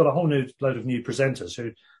issues, and they've got a whole load of new presenters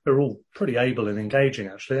who are all pretty able and engaging.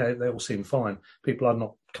 Actually, they all seem fine. People I've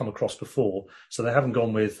not come across before, so they haven't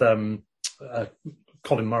gone with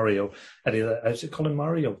Colin Murray or any of that. Is it Colin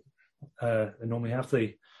Murray or they normally have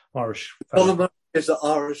the Irish? Colin Murray is the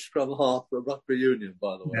Irish scrum half of Rugby Union,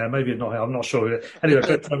 by the way. Yeah, maybe not. I'm not sure.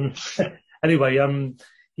 Anyway,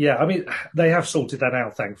 yeah, I mean, they have sorted that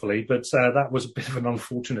out, thankfully, but that was a bit of an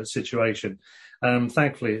unfortunate situation.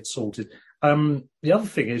 Thankfully, it's sorted. The other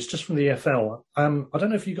thing is, just from the EFL, I don't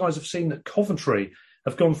know if you guys have seen that Coventry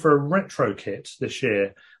have gone for a retro kit this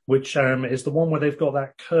year, which is the one where they've got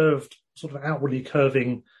that curved, sort of outwardly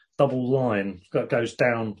curving double line that goes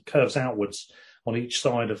down, curves outwards on each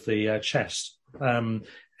side of the chest.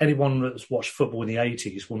 Anyone that's watched football in the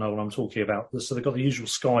 80s will know what I'm talking about. So they've got the usual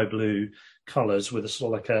sky blue colours with a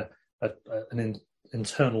sort of like an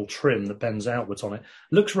internal trim that bends outwards on it.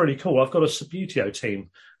 Looks really cool. I've got a Subbuteo team,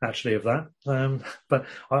 actually, of that. But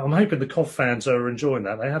I'm hoping the Cov fans are enjoying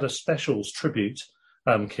that. They had a Specials tribute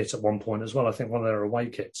kit at one point as well. I think one of their away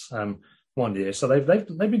kits one year. So they've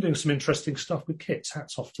been doing some interesting stuff with kits.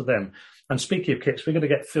 Hats off to them. And speaking of kits, we're going to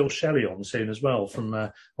get Phil Shelley on soon as well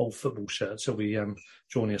from Old Football Shirts. He'll be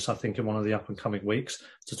joining us, I think, in one of the up-and-coming weeks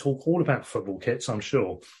to talk all about football kits, I'm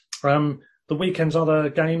sure. The weekend's other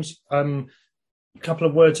games, a couple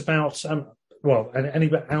of words about, any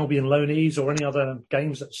Albion loanees or any other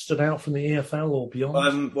games that stood out from the EFL or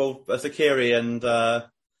beyond? Zakiri and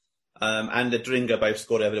Adringa both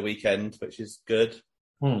scored over the weekend, which is good.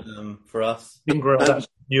 For us. That's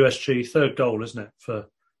USG, third goal, isn't it, for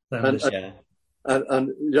them?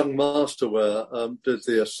 And young Masterware did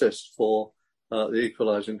the assist for the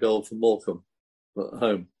equalising goal for Morecambe. at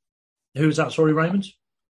home. Who's that? Sorry, Raymond?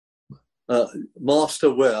 Master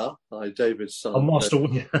Weir, David's son. Oh, Master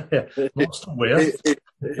Weir. Yeah. Master Weir.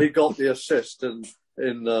 He got the assist in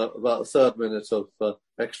about the third minute of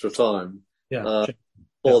extra time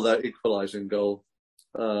for their equalising goal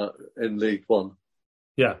in League One.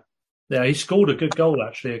 Yeah. Yeah, he scored a good goal,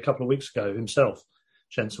 actually, a couple of weeks ago himself,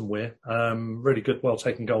 Jensen Weir. Really good,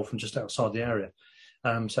 well-taken goal from just outside the area.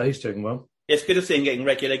 So he's doing well. It's good to see him getting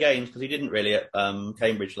regular games because he didn't really at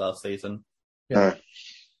Cambridge last season. Yeah.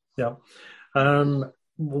 Yeah.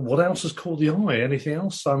 What else has caught the eye? Anything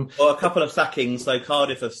else? Well, a couple of sackings. So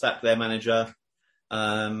Cardiff have sacked their manager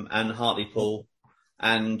and Hartlepool.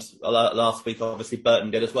 And last week, obviously,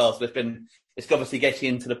 Burton did as well. So it's obviously getting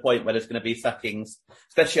into the point where there's going to be sackings,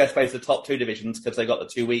 especially, I suppose, the top two divisions because they got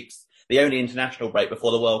the 2 weeks, the only international break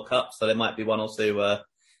before the World Cup. So there might be one or two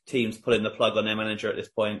teams pulling the plug on their manager at this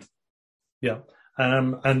point. Yeah.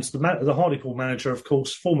 And the Hartlepool manager, of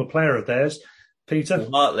course, former player of theirs, Peter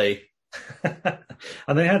Hartley.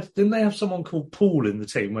 And didn't they have someone called Paul in the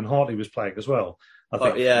team when Hartley was playing as well?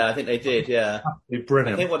 I think they did. Yeah,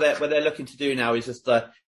 brilliant. I think what they're looking to do now is just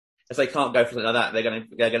as they can't go for something like that,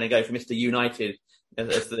 they're going to go for Mr. United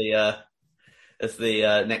as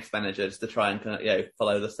the next manager, just to try and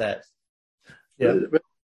follow the set. Yeah.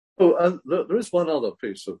 Oh, and there is one other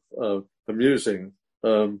piece of amusing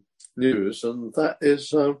news, and that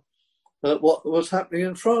is what was happening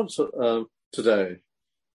in France today.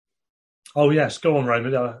 Oh, yes. Go on,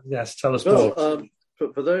 Raymond. Yes, tell us more.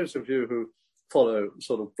 For those of you who follow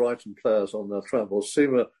sort of Brighton players on their travels,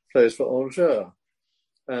 Seamer plays for Angers,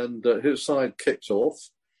 and his side kicks off,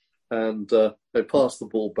 and they pass the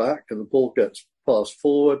ball back, and the ball gets passed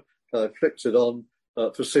forward, flicks it on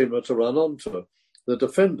for Seamer to run onto. The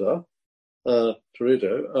defender,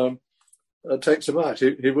 Torrido, takes him out.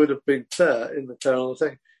 He would have been clear in the Carroll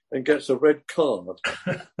thing and gets a red card.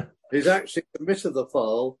 He's actually committed the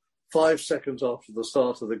foul 5 seconds after the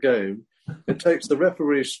start of the game. It takes the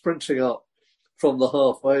referee sprinting up from the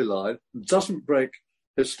halfway line, doesn't break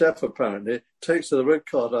his step apparently, takes the red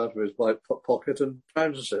card out of his right pocket and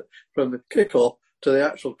bounces it. From the kick-off to the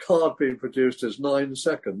actual card being produced is 9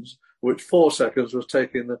 seconds, which 4 seconds was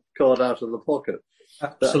taking the card out of the pocket.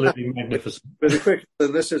 Absolutely magnificent. Really quick,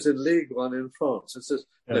 and this is in League One in France. This is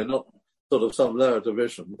not sort of some lower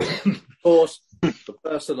division. Of course, the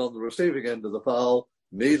person on the receiving end of the foul,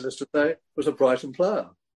 needless to say, was a Brighton player.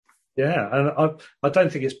 Yeah, and I don't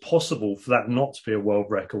think it's possible for that not to be a world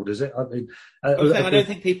record, is it? I mean, I don't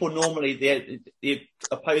think people normally, the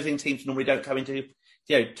opposing teams normally don't come into,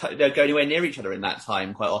 don't go anywhere near each other in that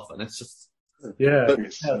time quite often. It's just... Yeah,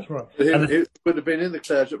 that's right. He would have been in the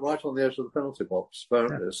clears right on the edge of the penalty box,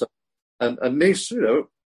 apparently. Yeah. So, and Nice,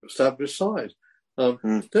 established side.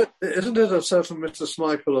 Isn't it a certain Mr.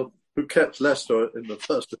 Schmeichel who kept Leicester in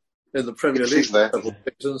the Premier League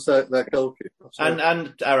seasons, their goalkeeper? So.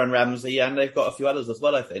 And Aaron Ramsey, and they've got a few others as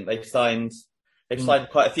well, I think. They've signed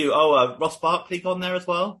quite a few. Ross Barkley gone there as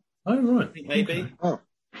well. Oh, right. I think maybe. Okay. Oh.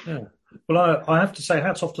 Yeah. Well, I have to say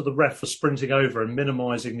hats off to the ref for sprinting over and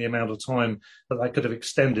minimising the amount of time that they could have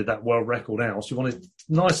extended that world record out. So you want it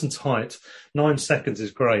nice and tight. 9 seconds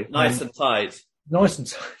is great. Nice and tight. Nice and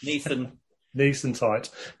tight.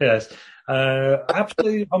 Yes.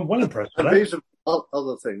 Absolutely, I'm well impressed with that. These are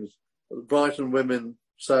other things. Brighton women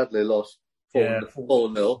sadly lost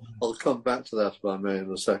 4-0. I'll come back to that if I may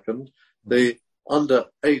in a second. The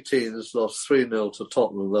under-18s lost 3-0 to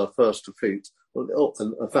Tottenham, their first defeat.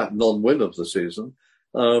 In fact, non-win of the season.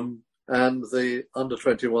 And the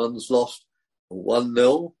under-21s lost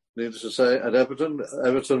 1-0, needless to say, at Everton.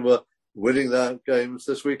 Everton were winning their games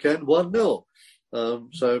this weekend, 1-0.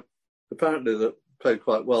 So apparently they played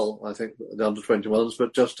quite well, I think, the under-21s,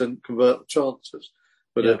 but just didn't convert the chances.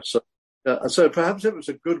 But so perhaps it was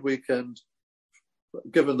a good weekend,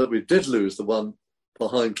 given that we did lose the one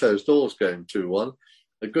behind closed doors game 2-1,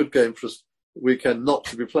 a good game for us weekend not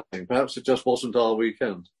to be playing. Perhaps it just wasn't our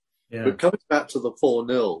weekend. Yeah. But coming back to the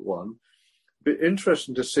 4-0 one, it'd be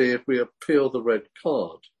interesting to see if we appeal the red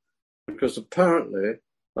card, because apparently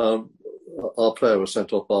our player was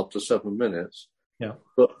sent off after 7 minutes. Yeah.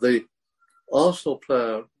 But the Arsenal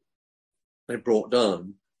player they brought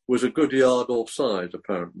down was a good yard offside,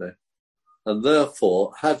 apparently. And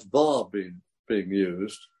therefore, had VAR been being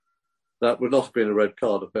used, that would not have been a red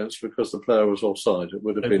card offence because the player was offside. It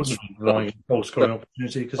would have been a goal scoring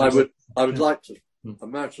opportunity. I would like to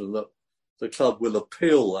imagine that the club will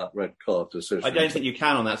appeal that red card decision. I don't think you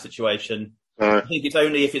can on that situation. I think it's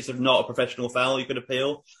only if it's not a professional foul you could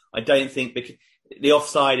appeal. I don't think because the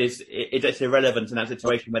offside it's irrelevant in that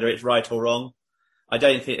situation whether it's right or wrong. I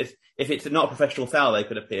don't think if it's not a professional foul they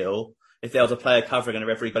could appeal. if there was a player covering and a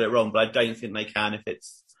referee got it wrong, but I don't think they can if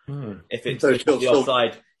it's So the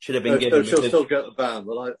offside should have been given. She'll still get the ban,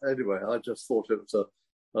 but I just thought it was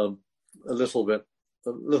a little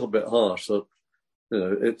bit harsh. That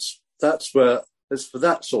it's for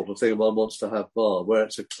that sort of thing one wants to have VAR, where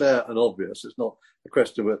it's a clear and obvious. It's not a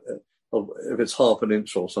question of if it's half an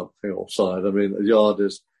inch or something offside. I mean, a yard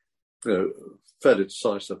is, fairly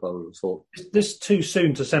decisive, I would have thought. This too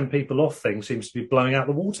soon to send people off thing seems to be blowing out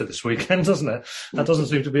the water this weekend, doesn't it? That doesn't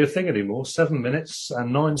seem to be a thing anymore. 7 minutes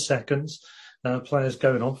and 9 seconds, players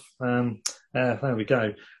going off. There we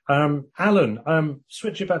go. Alan,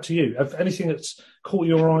 switch it back to you. Have anything that's caught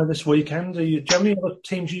your eye this weekend? Do you have any other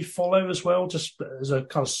teams you follow as well, just as a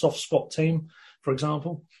kind of soft spot team, for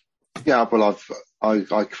example? Yeah, well,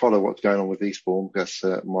 I follow what's going on with Eastbourne. That's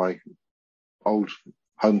my old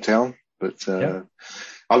hometown. But I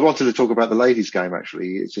wanted to talk about the ladies' game,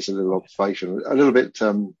 actually. It's just a little observation, a little bit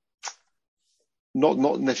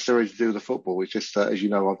not necessarily to do with the football. It's just, as you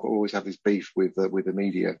know, I've always had this beef with the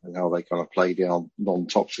media and how they kind of play down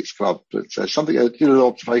non-top six clubs. But a little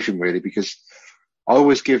observation, really, because I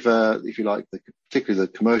always give, if you like, particularly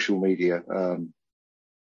the commercial media,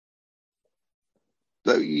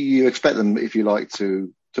 that you expect them, if you like,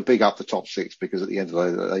 to big up the top six, because at the end of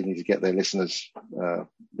the day, they need to get their listeners.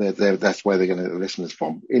 That's where they're going to get the listeners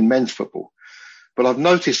from in men's football. But I've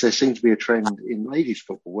noticed there seems to be a trend in ladies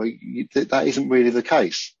football where that isn't really the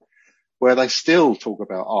case, where they still talk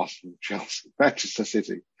about Arsenal, Chelsea, Manchester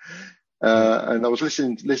City. And I was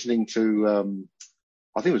listening to,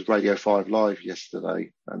 I think it was Radio 5 Live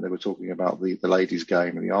yesterday, and they were talking about the ladies'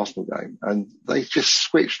 game and the Arsenal game, and they just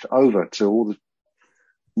switched over to all the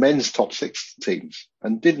men's top six teams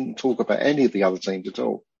and didn't talk about any of the other teams at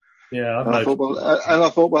all. Yeah, I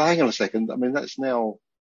thought, well, hang on a second. I mean, that's not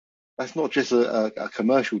just a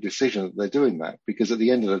commercial decision that they're doing that, because at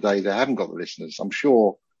the end of the day, they haven't got the listeners. I'm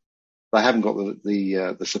sure they haven't got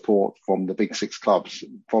the support from the big six clubs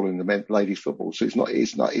following the ladies football. So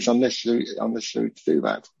it's unnecessary to do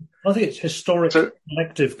that. I think it's historic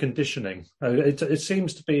collective conditioning. It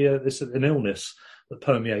seems to be an illness that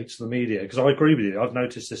permeates the media, because I agree with you. I've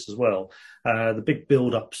noticed this as well. The big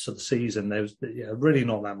build-ups of the season, there's really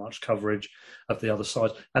not that much coverage of the other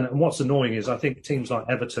side. And what's annoying is I think teams like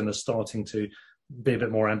Everton are starting to be a bit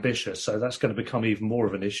more ambitious. So that's going to become even more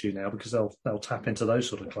of an issue now, because they'll tap into those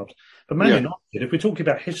sort of clubs. But Man United, if we're talking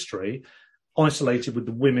about history, isolated with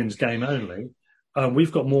the women's game only,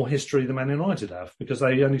 we've got more history than Man United have, because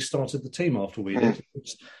they only started the team after we did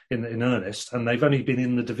in earnest, and they've only been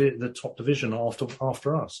in the top division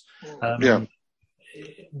after us. So I know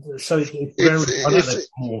there's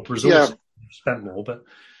more resources spent more, but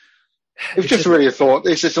it's just really a thought.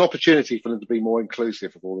 It's just an opportunity for them to be more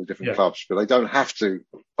inclusive of all the different clubs, but they don't have to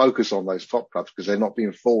focus on those top clubs, because they're not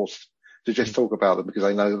being forced to just talk about them, because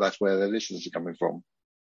they know that's where their listeners are coming from.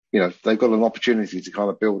 They've got an opportunity to kind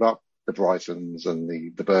of build up the Brightons and the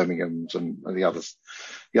Birminghams and the other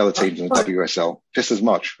teams in the WSL just as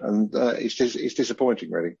much, and it's disappointing,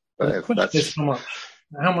 really. But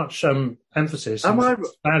how much emphasis and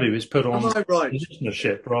value is put on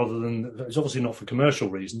listenership rather than, it's obviously not for commercial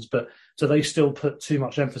reasons, but do they still put too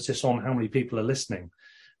much emphasis on how many people are listening?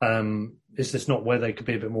 Is this not where they could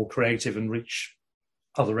be a bit more creative and reach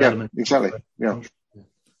other elements? Exactly. Yeah.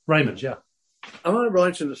 Raymond, yeah. Am I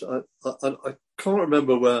right in this? I can't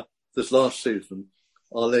remember where this last season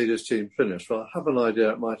our ladies team finished, but I have an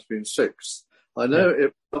idea it might have been sixth. I know it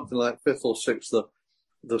was something like fifth or sixth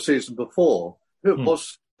the season before. If it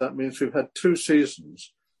was, that means we've had 2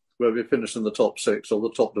 seasons where we finished in the top 6 or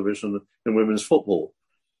the top division in women's football.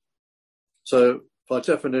 So by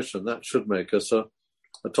definition, that should make us a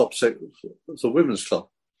top 6. It's a women's club.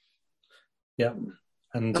 Yeah.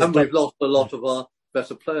 And we've lost a lot of our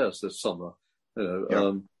better players this summer.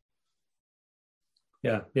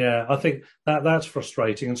 I think that's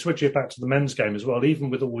frustrating. And switching it back to the men's game as well, even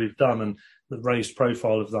with all we've done and the raised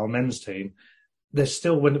profile of our men's team, there's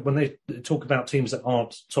still, when they talk about teams that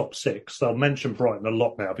aren't top 6, they'll mention Brighton a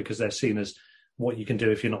lot now, because they're seen as what you can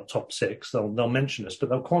do if you're not top 6. They'll mention us, but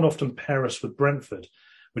they'll quite often pair us with Brentford,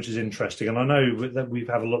 which is interesting. And I know that we've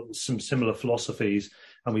had some similar philosophies,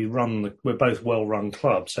 and we're both well-run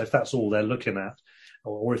clubs. So if that's all they're looking at,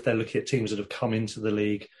 or if they're looking at teams that have come into the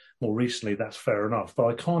league more recently, that's fair enough. But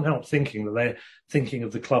I can't help thinking that they're thinking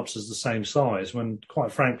of the clubs as the same size, when,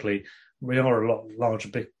 quite frankly, we are a lot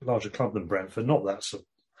larger club than Brentford. Not that's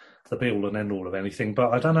the be-all and end-all of anything,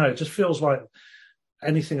 but I don't know. It just feels like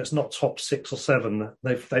anything that's not top 6 or 7,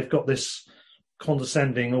 they've got this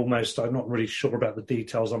condescending, almost, I'm not really sure about the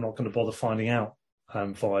details, I'm not going to bother finding out,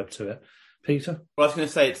 vibe to it. Peter? Well, I was going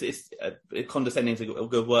to say it's condescending is a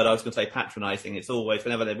good word. I was going to say patronising. It's always,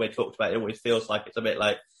 whenever we're talked about it, always feels like it's a bit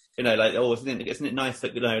like, oh, isn't it nice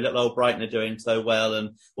that, little old Brighton are doing so well and,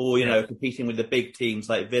 competing with the big teams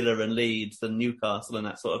like Villa and Leeds and Newcastle and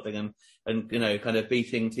that sort of thing and kind of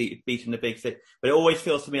beating the big six. But it always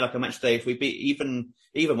feels to me like a match day, if we beat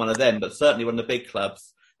even one of them, but certainly one of the big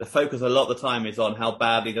clubs, the focus a lot of the time is on how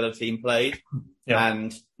badly the other team played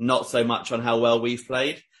and not so much on how well we've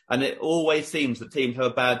played. And it always seems that teams have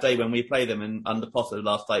a bad day when we play them under Potter the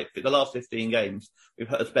last 15 games. We've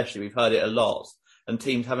heard it a lot. And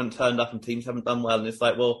teams haven't turned up and teams haven't done well. And it's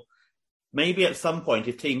like, well, maybe at some point,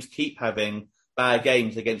 if teams keep having bad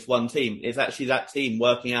games against one team, it's actually that team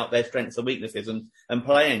working out their strengths and weaknesses and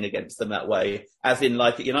playing against them that way. As in,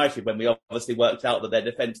 like at United, when we obviously worked out that their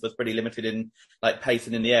defence was pretty limited in like pace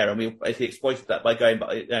and in the air. And we basically exploited that by going,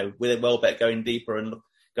 with Welbeck going deeper and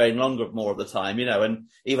going longer more of the time, and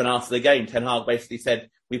even after the game, Ten Hag basically said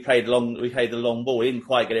we played the long ball. We didn't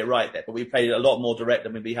quite get it right there, but we played it a lot more direct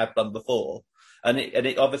than we have done before. And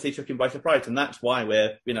it obviously took him by surprise, and that's why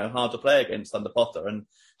we're hard to play against under Potter. And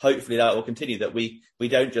hopefully that will continue. That we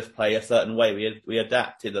don't just play a certain way. We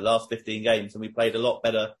adapted the last 15 games, and we played a lot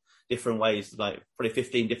better, different ways, like probably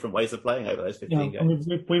 15 different ways of playing over those 15 games.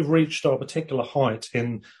 We've reached our particular height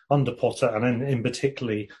in under Potter, and in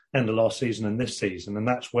particularly end of last season and this season, and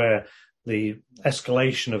that's where the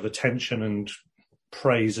escalation of attention and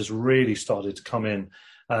praise has really started to come in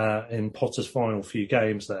Potter's final few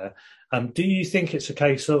games there. Do you think it's a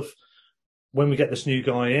case of when we get this new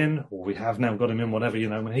guy in, or we have now got him in, whatever,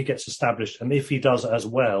 when he gets established, and if he does as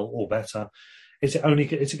well or better, is it going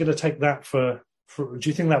to take that for do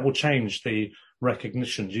you think that will change the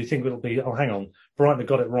recognition? Do you think it'll be, oh, hang on, Brighton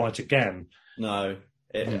got it right again? No.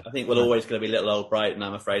 I think we're always going to be little old Brighton,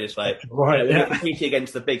 I'm afraid. It's like, we're competing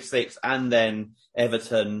against the big six and then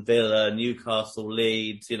Everton, Villa, Newcastle,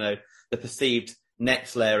 Leeds, the perceived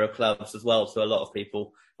next layer of clubs as well to a lot of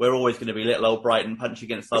people. We're always going to be little old Brighton punch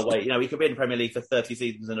against our weight. We could be in the Premier League for 30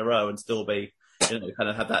 seasons in a row and still be, kind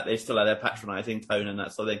of have that. They still have their patronising tone and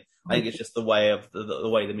that sort of thing. I think it's just the way of the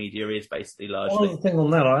way the media is basically largely. One thing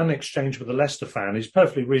on that, I had an exchange with a Leicester fan. He's a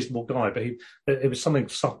perfectly reasonable guy, but it was something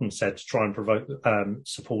Sutton said to try and provoke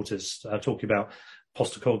supporters, talking about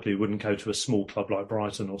Postecoglou wouldn't go to a small club like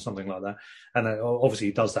Brighton or something like that. And obviously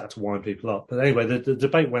he does that to wind people up. But anyway, the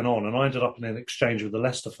debate went on, and I ended up in an exchange with a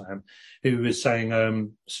Leicester fan who was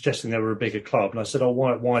saying, suggesting they were a bigger club. And I said, oh,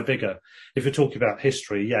 why bigger? If you're talking about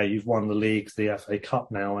history, yeah, you've won the league, the FA Cup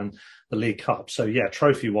now, and the League Cup. So yeah,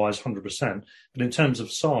 trophy-wise, 100%. But in terms of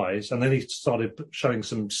size, and then he started showing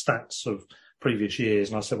some stats of previous years,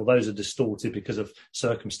 and I said, well, those are distorted because of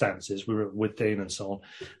circumstances. We were with Dean and so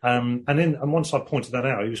on. And once I pointed that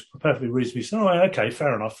out, he was perfectly reasonable. He said, oh, okay,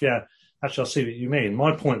 fair enough. Yeah, actually, I see what you mean.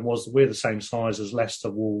 My point was that we're the same size as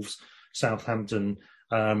Leicester, Wolves, Southampton,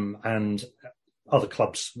 and other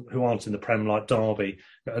clubs who aren't in the Prem, like Derby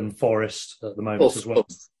and Forest at the moment as well.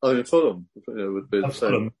 Fulham would be the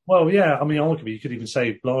same. Well, yeah, I mean, arguably you could even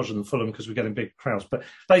say larger than Fulham because we're getting big crowds. But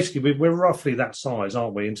basically, we're roughly that size,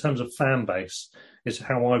 aren't we? In terms of fan base, is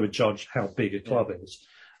how I would judge how big a club is.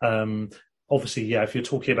 Obviously, yeah, if you're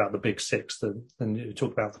talking about the big six, then you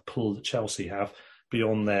talk about the pull that Chelsea have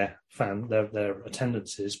beyond their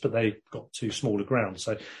attendances, but they've got too small a ground.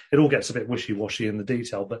 So it all gets a bit wishy-washy in the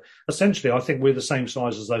detail. But essentially, I think we're the same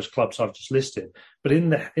size as those clubs I've just listed. But in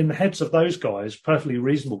the heads of those guys, perfectly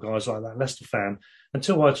reasonable guys like that Leicester fan,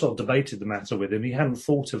 until I sort of debated the matter with him, he hadn't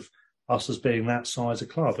thought of us as being that size a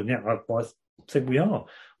club. And yet, I think we are.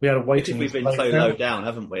 We had a waiting. We've been so low down,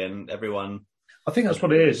 haven't we? And everyone. I think that's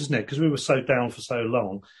what it is, isn't it? Because we were so down for so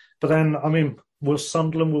long. But then, I mean, will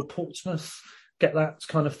Sunderland, will Portsmouth get that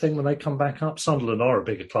kind of thing when they come back up? Sunderland are a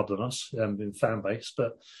bigger club than us in fan base,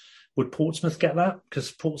 but would Portsmouth get that? Because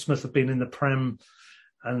Portsmouth have been in the Prem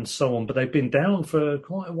and so on, but they've been down for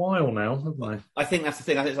quite a while now, haven't they? I think that's the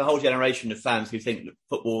thing. I think it's a whole generation of fans who think that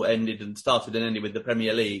football started and ended with the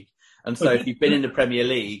Premier League. And so if you've been in the Premier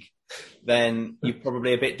League, then you're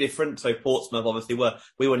probably a bit different. So Portsmouth obviously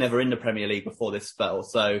we were never in the Premier League before this spell.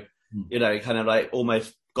 So, it kind of like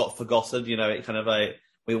almost got forgotten, it kind of like,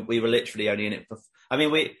 we were literally only in it for. I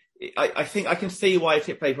mean, I think I can see why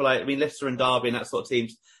people like Leicester and Derby and that sort of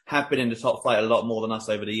teams have been in the top flight a lot more than us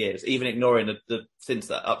over the years, even ignoring since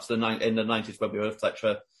up to in the 90s when we were in such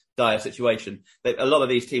a dire situation. A lot of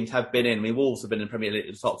these teams have been in. Wolves have been in Premier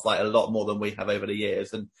League top flight a lot more than we have over the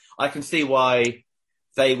years, and I can see why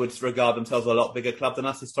they would regard themselves as a lot bigger club than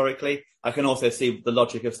us historically. I can also see the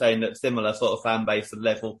logic of saying that similar sort of fan base and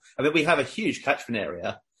level. I mean, we have a huge catchment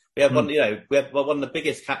area. We have one of the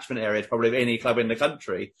biggest catchment areas probably of any club in the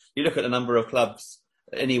country. You look at the number of clubs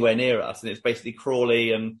anywhere near us, and it's basically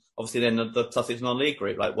Crawley and obviously then the Sussex non-league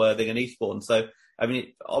group like Worthing and Eastbourne. So I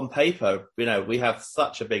mean, on paper, we have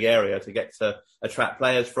such a big area to get to attract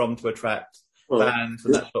players from, to attract fans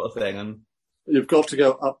and that sort of thing. And you've got to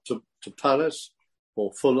go up to Palace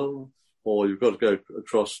or Fulham, or you've got to go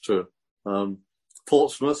across to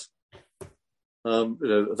Portsmouth.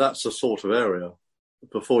 That's the sort of area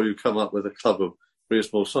before you come up with a club of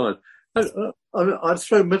reasonable size. I'd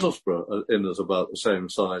throw Middlesbrough in as about the same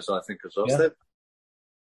size, I think, as us. Yeah.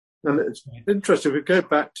 And it's interesting. If we go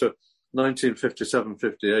back to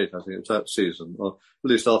 1957-58, I think it's that season, or at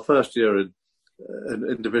least our first year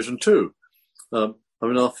in Division 2.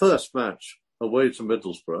 Our first match away to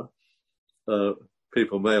Middlesbrough,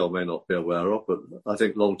 people may or may not be aware of, but I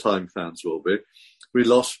think long-time fans will be, we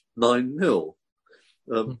lost 9-0.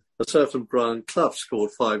 A certain Brian Clough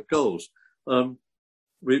scored 5 goals.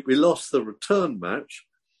 We lost the return match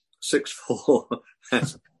 6-4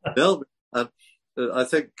 at Derby, and I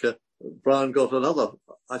think Brian got another.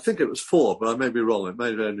 I think it was 4, but I may be wrong. It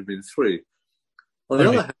may have only been 3. On the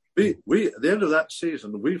other hand, we at the end of that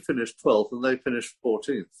season we finished 12th and they finished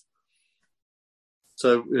 14th.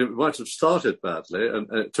 So it might have started badly, and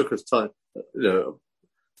it took us time, 2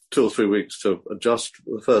 or 3 weeks to adjust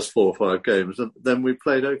the first 4 or 5 games, and then we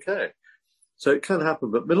played okay. So it can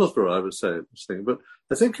happen, but Middlesbrough, I would say, this thing. But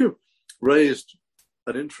I think you raised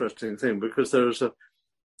an interesting thing, because there is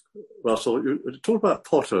Russell, you talked about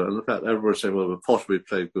Potter and the fact that everyone's saying, well, with Potter we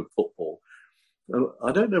played good football.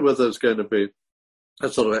 I don't know whether there's going to be a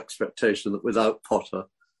sort of expectation that without Potter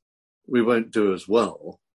we won't do as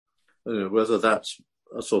well, whether that's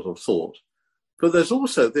a sort of thought. But there's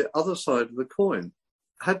also the other side of the coin.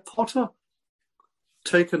 Had Potter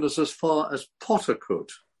taken us as far as Potter could,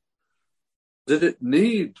 did it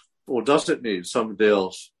need, or does it need, somebody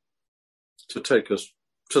else to take us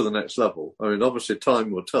to the next level? I mean, obviously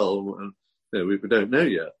time will tell, and we don't know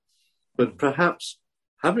yet. But perhaps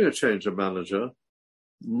having a change of manager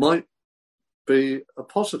might be a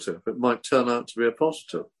positive. It might turn out to be a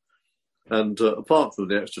positive. And apart from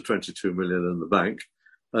the extra 22 million in the bank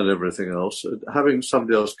and everything else, having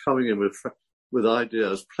somebody else coming in with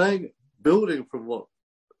ideas, building from what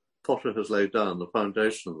Potter has laid down, the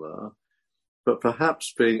foundation there, but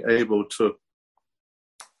perhaps being able to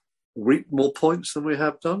reap more points than we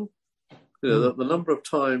have done. The number of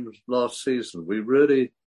times last season we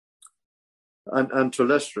really, and to a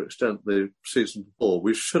lesser extent the season before,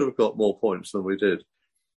 we should have got more points than we did.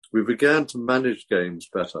 We began to manage games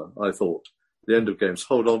better, I thought. The end of games,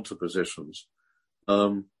 hold on to positions.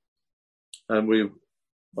 And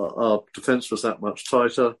our defence was that much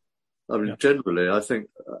tighter. I mean, generally, I think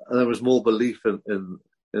there was more belief in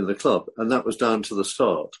the club, and that was down to the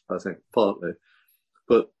start, I think, partly.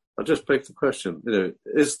 But I just beg the question,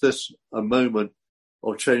 is this a moment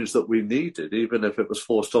of change that we needed, even if it was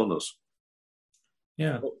forced on us?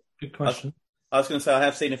 Yeah, good question. I was going to say, I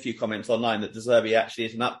have seen a few comments online that De Zerbi actually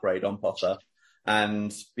is an upgrade on Potter.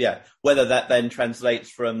 And whether that then translates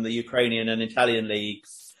from the Ukrainian and Italian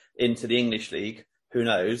leagues into the English league, who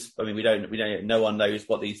knows? I mean, we don't, no one knows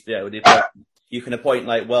what these, you can appoint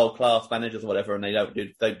like world-class managers or whatever, and they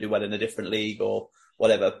don't do well in a different league or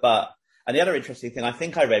whatever. And the other interesting thing I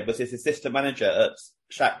think I read was his assistant manager at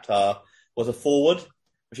Shakhtar was a forward,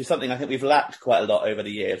 which is something I think we've lacked quite a lot over the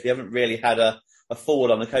years. We haven't really had a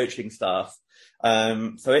forward on the coaching staff.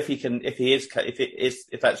 So if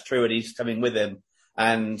that's true and he's coming with him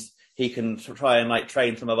and he can try and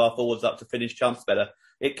train some of our forwards up to finish chances better,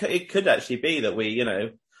 it could actually be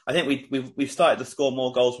that I think we've started to score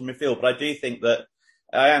more goals from midfield, but I do think that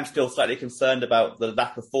I am still slightly concerned about the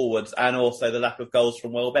lack of forwards and also the lack of goals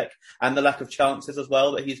from Welbeck and the lack of chances as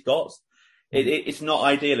well that he's got. It's not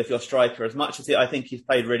ideal if you're a striker. As much as I think he's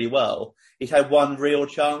played really well, he's had one real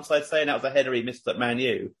chance, I'd say, and that was a header he missed at Man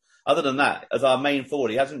U. Other than that, as our main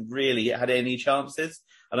forward, he hasn't really had any chances.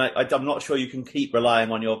 And I'm not sure you can keep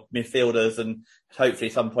relying on your midfielders and hopefully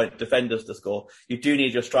at some point defenders to score. You do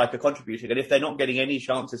need your striker contributing. And if they're not getting any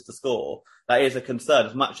chances to score, that is a concern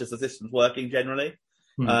as much as the system's working generally.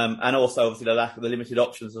 And also obviously the lack of the limited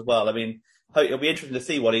options as well. I mean, it'll be interesting to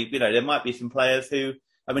see what there might be some players who,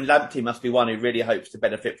 Lamptey must be one who really hopes to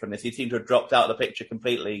benefit from this. He seemed to have dropped out of the picture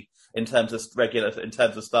completely in terms of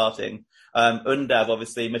starting. Undav,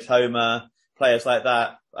 obviously, Mitoma, players like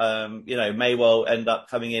that, may well end up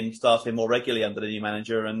coming in, starting more regularly under the new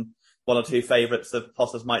manager, and one or two favourites of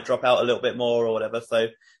Potter's might drop out a little bit more or whatever. So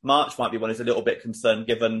March might be one who's a little bit concerned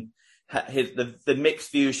given the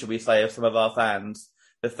mixed view, should we say, of some of our fans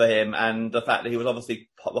for him, and the fact that he was obviously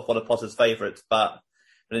one of Potter's favourites, but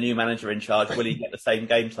with a new manager in charge, will he get the same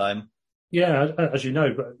game time? Yeah, as you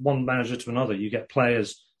know, one manager to another, you get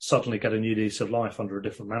players suddenly get a new lease of life under a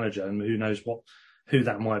different manager, and who knows who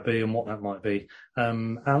that might be and what that might be.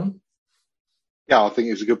 Alan? Yeah, I think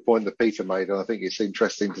it's a good point that Peter made, and I think it's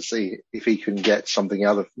interesting to see if he can get something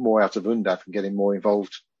more out of Undav and get him more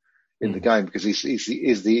involved in the game, because he's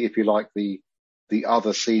the, if you like, the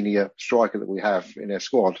other senior striker that we have in our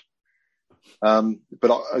squad.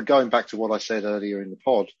 But going back to what I said earlier in the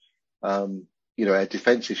pod, our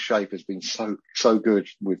defensive shape has been so good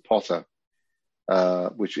with Potter,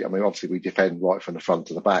 which, I mean, obviously we defend right from the front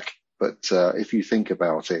to the back. But if you think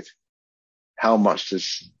about it, how much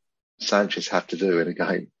does Sanchez have to do in a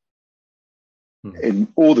game?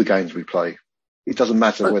 In all the games we play, it doesn't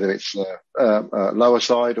matter whether it's lower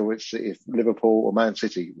side or it's Liverpool or Man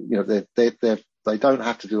City. They don't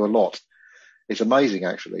have to do a lot. It's amazing,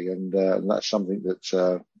 actually, and that's something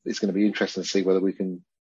that it's going to be interesting to see whether we can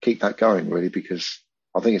keep that going, really, because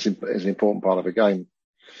I think it's an important part of the game.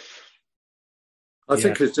 I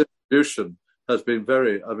think his distribution has been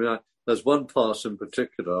there's one pass in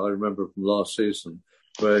particular I remember from last season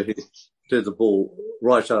where he did the ball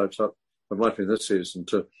right out up, and might be this season,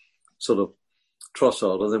 to sort of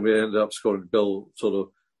Trossard, and then we ended up scoring a goal sort of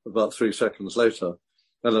about 3 seconds later.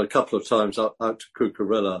 And then a couple of times out to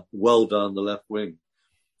Cucurella, well down the left wing,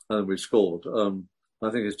 and we scored. I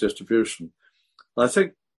think his distribution. I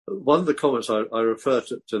think one of the comments I referred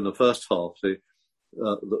to in the first half,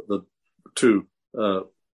 the two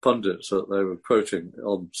pundits that they were quoting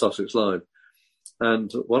on Sussex Live,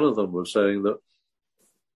 and one of them was saying that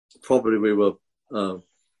probably we were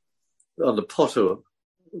under Potter,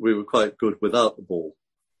 we were quite good without the ball,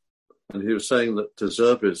 and he was saying that De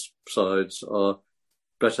Zerbi's sides are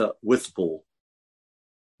better with the ball.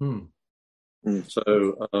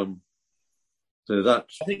 So that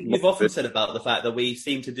I think you've often said about the fact that we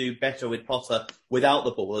seem to do better with Potter without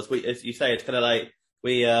the ball. As you say, it's kind of like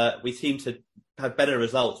we seem to have better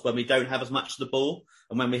results when we don't have as much of the ball,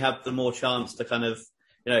 and when we have the more chance to kind of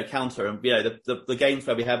counter. And the games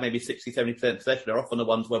where we have maybe 60-70% possession are often the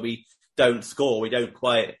ones where we don't score. We don't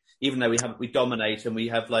quite, even though we dominate and we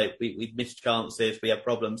have we miss chances, we have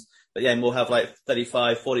problems. But yeah, and we'll have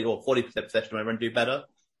 35, 40 or 40% possession and do better.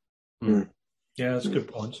 Yeah, that's a good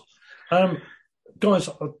point. Guys,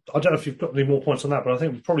 I don't know if you've got any more points on that, but I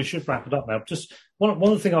think we probably should wrap it up now. Just one of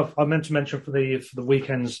the things I meant to mention for the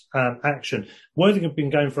weekend's action, Worthing have been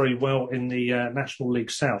going very well in the National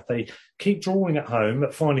League South. They keep drawing at home,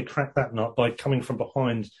 but finally cracked that nut by coming from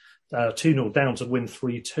behind 2-0 down to win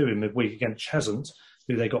 3-2 in midweek against Cheshunt,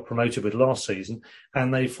 who they got promoted with last season.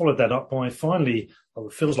 And they followed that up by finally,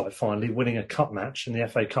 it feels like finally, winning a cup match in the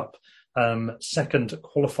FA Cup second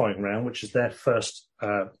qualifying round, which is their first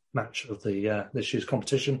match of the this year's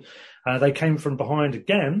competition. They came from behind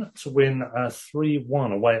again to win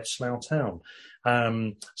 3-1 away at Slough Town.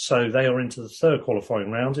 So they are into the third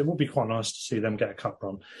qualifying round. It would be quite nice to see them get a cup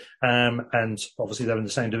run. And obviously they're in the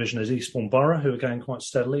same division as Eastbourne Borough, who are going quite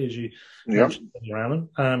steadily, as you mentioned,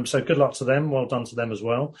 Alan. So good luck to them. Well done to them as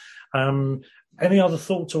well. Any other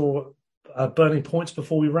thoughts or burning points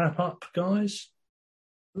before we wrap up, guys?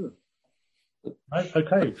 Right,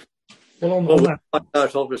 okay. Well, we'll find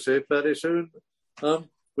out obviously fairly soon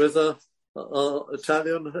whether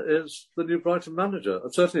Italian is the new Brighton manager.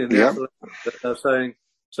 And certainly in the they're saying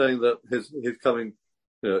that he's coming,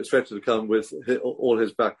 expected to come with all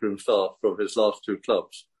his backroom staff from his last two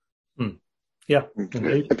clubs. Yeah,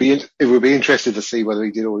 it would be interesting to see whether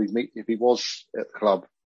he did all his if he was at the club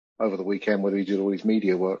over the weekend, whether he did all his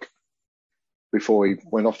media work before he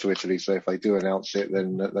went off to Italy. So if they do announce it,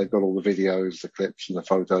 then they've got all the videos, the clips and the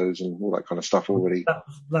photos and all that kind of stuff already.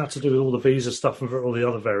 That to do with all the visa stuff and all the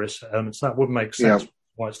other various elements. That would make sense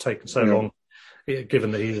why it's taken so long,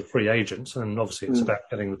 given that he's a free agent. And obviously it's about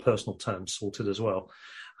getting the personal terms sorted as well.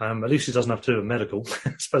 At least he doesn't have to do a medical.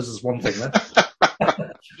 I suppose there's one thing there.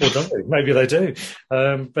 Or don't they? Maybe they do.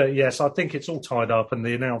 But yes, I think it's all tied up. And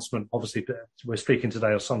the announcement, obviously, we're speaking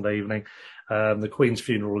today or Sunday evening. The Queen's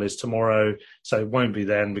funeral is tomorrow, so it won't be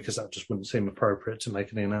then because that just wouldn't seem appropriate to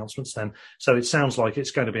make any announcements then. So it sounds like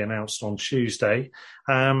it's going to be announced on Tuesday.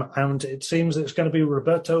 And it seems it's going to be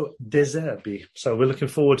Roberto De Zerbi. So we're looking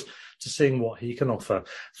forward to seeing what he can offer.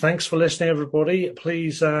 Thanks for listening, everybody.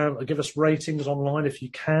 Please give us ratings online if you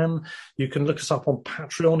can. You can look us up on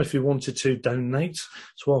Patreon if you wanted to donate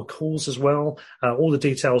to our cause as well. All the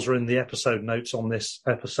details are in the episode notes on this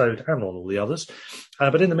episode and on all the others.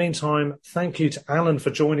 But in the meantime, thank you to Alan for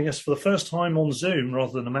joining us for the first time on Zoom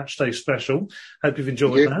rather than a matchday special. Hope you've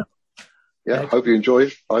enjoyed that. Yeah, hope you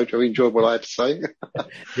enjoyed. I hope you enjoyed what I had to say.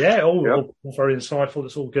 All very insightful.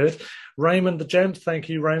 It's all good. Raymond the Gent, thank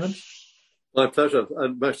you, Raymond. My pleasure,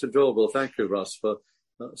 and most enjoyable. Thank you, Russ, for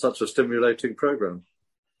such a stimulating programme.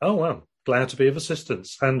 Oh, well, glad to be of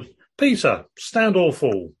assistance. And Peter, stand or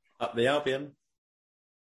fall? Up the Albion.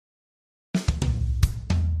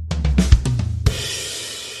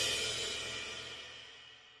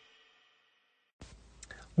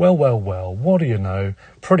 Well, what do you know?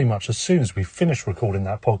 Pretty much as soon as we finished recording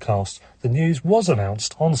that podcast, the news was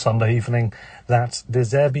announced on Sunday evening that De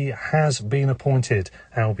Zerbi has been appointed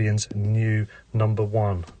Albion's new number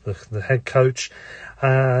one, the head coach.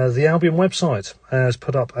 The Albion website has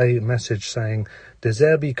put up a message saying, De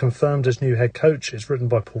Zerbi confirmed as new head coach. It's written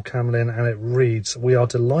by Paul Camlin and it reads, "We are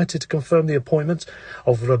delighted to confirm the appointment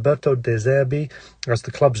of Roberto De Zerbi as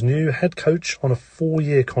the club's new head coach on a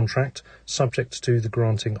 4-year contract, subject to the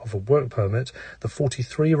granting of a work permit. The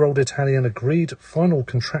 43-year-old Italian agreed final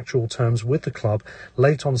contractual terms with the club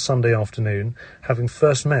late on Sunday afternoon, having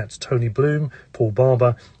first met Tony Bloom, Paul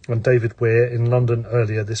Barber and David Weir in London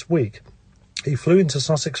earlier this week. He flew into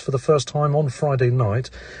Sussex for the first time on Friday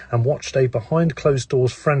night and watched a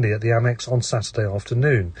behind-closed-doors friendly at the Amex on Saturday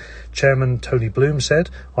afternoon. Chairman Tony Bloom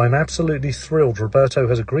said, "I'm absolutely thrilled Roberto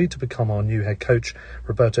has agreed to become our new head coach.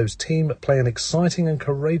 Roberto's team play an exciting and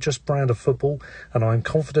courageous brand of football, and I'm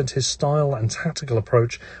confident his style and tactical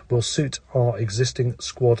approach will suit our existing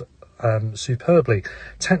squad superbly."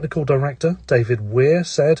 Technical director David Weir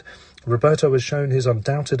said, "Roberto has shown his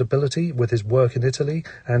undoubted ability with his work in Italy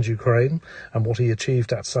and Ukraine, and what he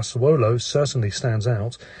achieved at Sassuolo certainly stands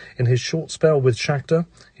out. In his short spell with Shakhtar,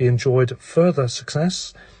 he enjoyed further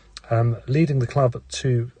success, leading the club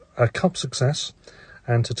to a cup success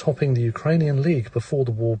and to topping the Ukrainian league before the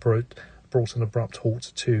war brought an abrupt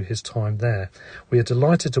halt to his time there. We are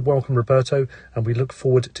delighted to welcome Roberto and we look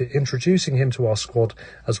forward to introducing him to our squad,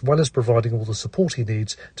 as well as providing all the support he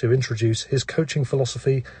needs to introduce his coaching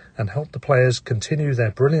philosophy and help the players continue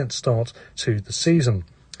their brilliant start to the season."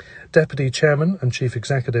 Deputy Chairman and Chief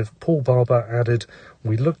Executive Paul Barber added,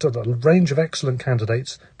 "We looked at a range of excellent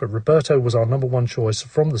candidates, but Roberto was our number one choice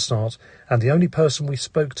from the start and the only person we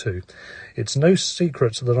spoke to. It's no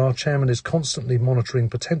secret that our chairman is constantly monitoring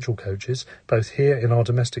potential coaches, both here in our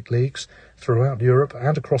domestic leagues, throughout Europe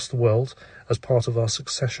and across the world, as part of our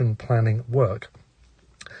succession planning work.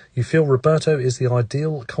 You feel Roberto is the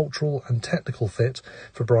ideal cultural and technical fit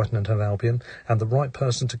for Brighton and Hove Albion and the right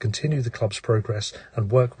person to continue the club's progress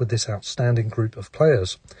and work with this outstanding group of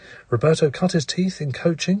players. Roberto cut his teeth in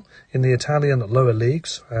coaching in the Italian lower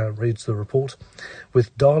leagues," reads the report,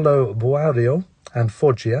 "with Darlo Buario and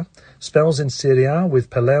Foggia. Spells in Serie A with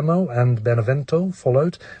Palermo and Benevento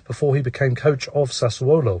followed before he became coach of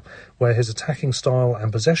Sassuolo, where his attacking style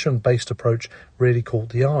and possession-based approach really caught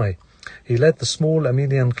the eye. He led the small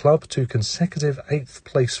Emilian club to consecutive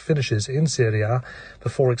 8th-place finishes in Serie A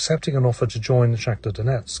before accepting an offer to join Shakhtar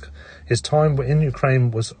Donetsk. His time in Ukraine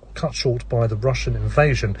was cut short by the Russian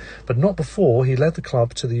invasion, but not before he led the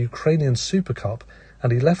club to the Ukrainian Super Cup,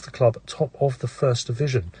 and he left the club top of the First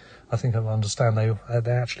Division. I think I understand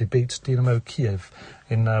they actually beat Dynamo Kiev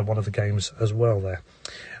in one of the games as well there.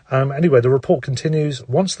 Anyway, the report continues.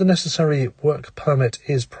 Once the necessary work permit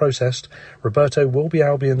is processed, Roberto will be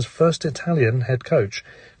Albion's first Italian head coach.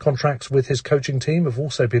 Contracts with his coaching team have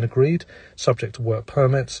also been agreed, subject to work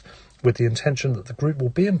permits, with the intention that the group will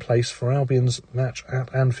be in place for Albion's match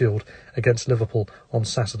at Anfield against Liverpool on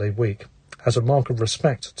Saturday week. As a mark of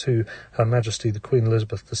respect to Her Majesty the Queen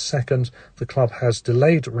Elizabeth II, the club has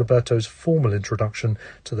delayed Roberto's formal introduction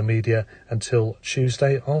to the media until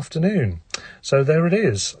Tuesday afternoon. So there it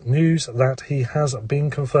is, news that he has been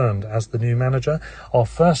confirmed as the new manager, our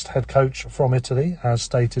first head coach from Italy, as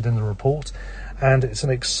stated in the report, and it's a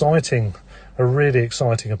really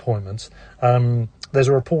exciting appointment. There's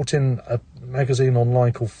a report in a magazine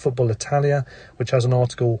online called Football Italia, which has an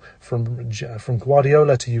article from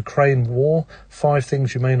Guardiola to Ukraine war, 5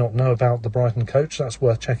 things you may not know about the Brighton coach. That's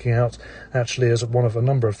worth checking out, actually, as one of a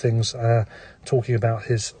number of things talking about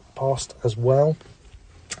his past as well.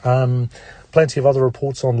 Plenty of other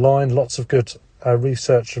reports online, lots of good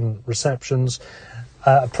research and receptions.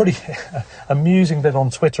 A pretty amusing bit on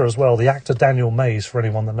Twitter as well. The actor Daniel Mays, for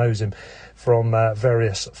anyone that knows him from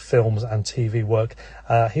various films and TV work,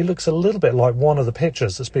 he looks a little bit like one of the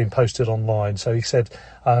pictures that's been posted online. So he said,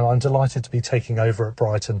 "I'm delighted to be taking over at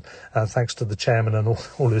Brighton, thanks to the chairman and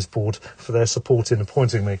all his board for their support in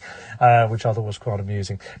appointing me," which I thought was quite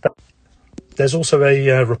amusing. But there's also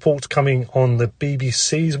a report coming on the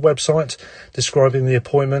BBC's website describing the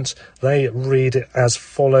appointment. They read it as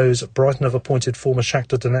follows. Brighton have appointed former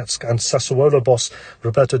Shakhtar Donetsk and Sassuolo boss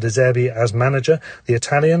Roberto De Zerbi as manager. The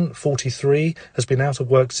Italian, 43, has been out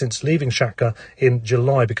of work since leaving Shakhtar in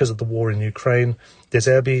July because of the war in Ukraine. De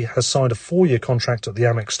Zerbi has signed a 4-year contract at the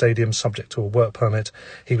Amex Stadium subject to a work permit.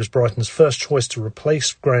 He was Brighton's first choice to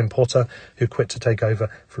replace Graham Potter, who quit to take over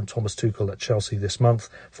from Thomas Tuchel at Chelsea this month.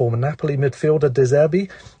 Former Napoli midfielder De Zerbi,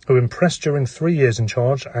 who impressed during 3 years in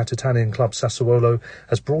charge at Italian club Sassuolo,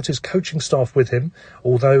 has brought his coaching staff with him,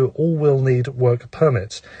 although all will need work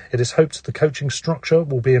permits. It is hoped the coaching structure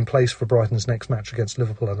will be in place for Brighton's next match against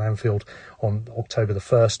Liverpool at Anfield on October the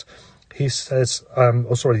 1st. He says,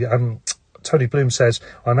 Tony Bloom says,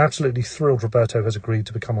 I'm absolutely thrilled Roberto has agreed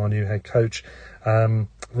to become our new head coach.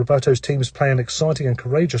 Roberto's teams play an exciting and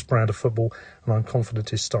courageous brand of football, and I'm confident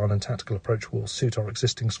his style and tactical approach will suit our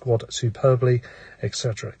existing squad superbly,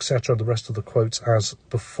 etc., etc. The rest of the quotes as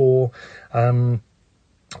before.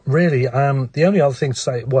 Really, the only other thing to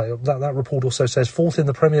say, well, that report also says 4th in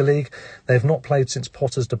the Premier League. They have not played since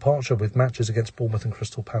Potter's departure, with matches against Bournemouth and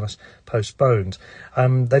Crystal Palace postponed.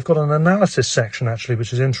 They've got an analysis section, actually,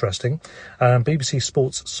 which is interesting. BBC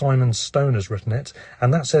Sports' Simon Stone has written it,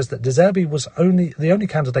 and that says that De Zerbi was the only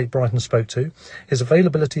candidate Brighton spoke to. His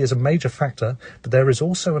availability is a major factor, but there is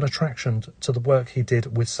also an attraction to the work he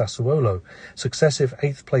did with Sassuolo. Successive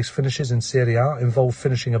 8th-place finishes in Serie A involve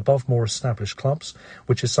finishing above more established clubs,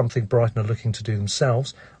 which is something Brighton are looking to do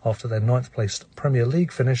themselves after their 9th-placed Premier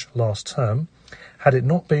League finish last term. Had it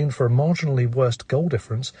not been for a marginally worse goal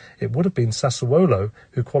difference, it would have been Sassuolo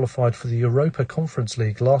who qualified for the Europa Conference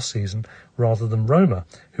League last season rather than Roma,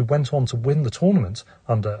 who went on to win the tournament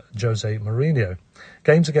under Jose Mourinho.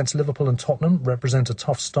 Games against Liverpool and Tottenham represent a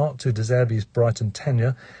tough start to De Zerbi's Brighton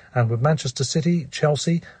tenure, and with Manchester City,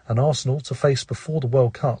 Chelsea and Arsenal to face before the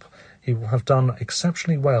World Cup, he will have done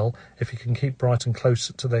exceptionally well if he can keep Brighton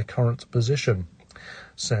close to their current position,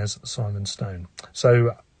 says Simon Stone.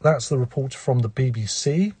 So that's the report from the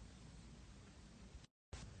BBC.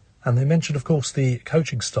 And they mentioned, of course, the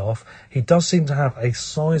coaching staff. He does seem to have a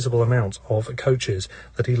sizable amount of coaches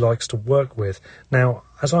that he likes to work with. Now,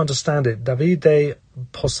 as I understand it, Davide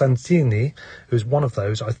Posantini, who's one of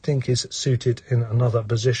those, I think is suited in another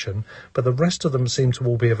position. But the rest of them seem to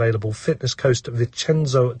all be available. Fitness coach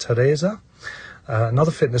Vincenzo Teresa,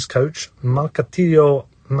 another fitness coach, Marcatillo,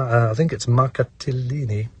 I think it's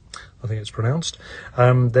Marcatillini, I think it's pronounced.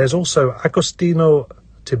 There's also Agostino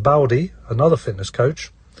Tibaldi, another fitness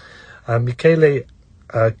coach. Michele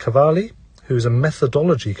Cavalli, who's a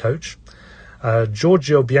methodology coach.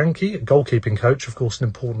 Giorgio Bianchi, goalkeeping coach, of course an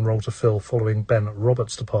important role to fill following Ben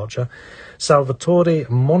Roberts' departure. Salvatore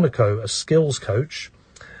Monaco, a skills coach.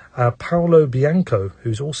 Paolo Bianco,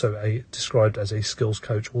 who's also described as a skills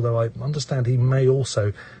coach, although I understand he may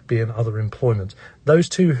also be in other employment. Those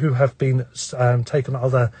two who have been taken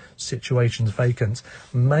other situations vacant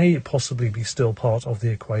may possibly be still part of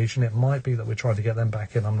the equation. It might be that we're trying to get them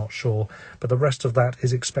back in, I'm not sure. But the rest of that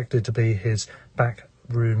is expected to be his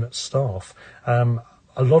backroom staff. A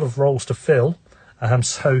lot of roles to fill.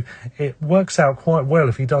 So it works out quite well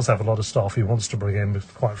if he does have a lot of staff he wants to bring in,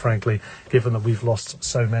 quite frankly, given that we've lost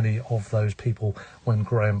so many of those people when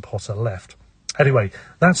Graham Potter left. Anyway,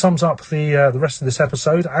 that sums up the rest of this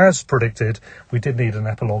episode. As predicted, we did need an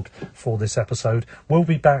epilogue for this episode. We'll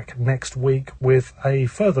be back next week with a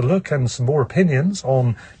further look and some more opinions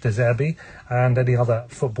on De Zerbi and any other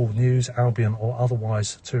football news, Albion or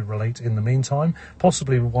otherwise, to relate in the meantime.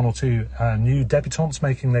 Possibly with one or two new debutants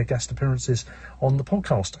making their guest appearances on the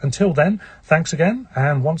podcast. Until then, thanks again.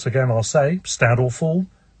 And once again, I'll say, stand or fall,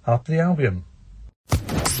 up the Albion.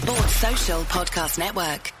 Sports Social Podcast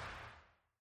Network.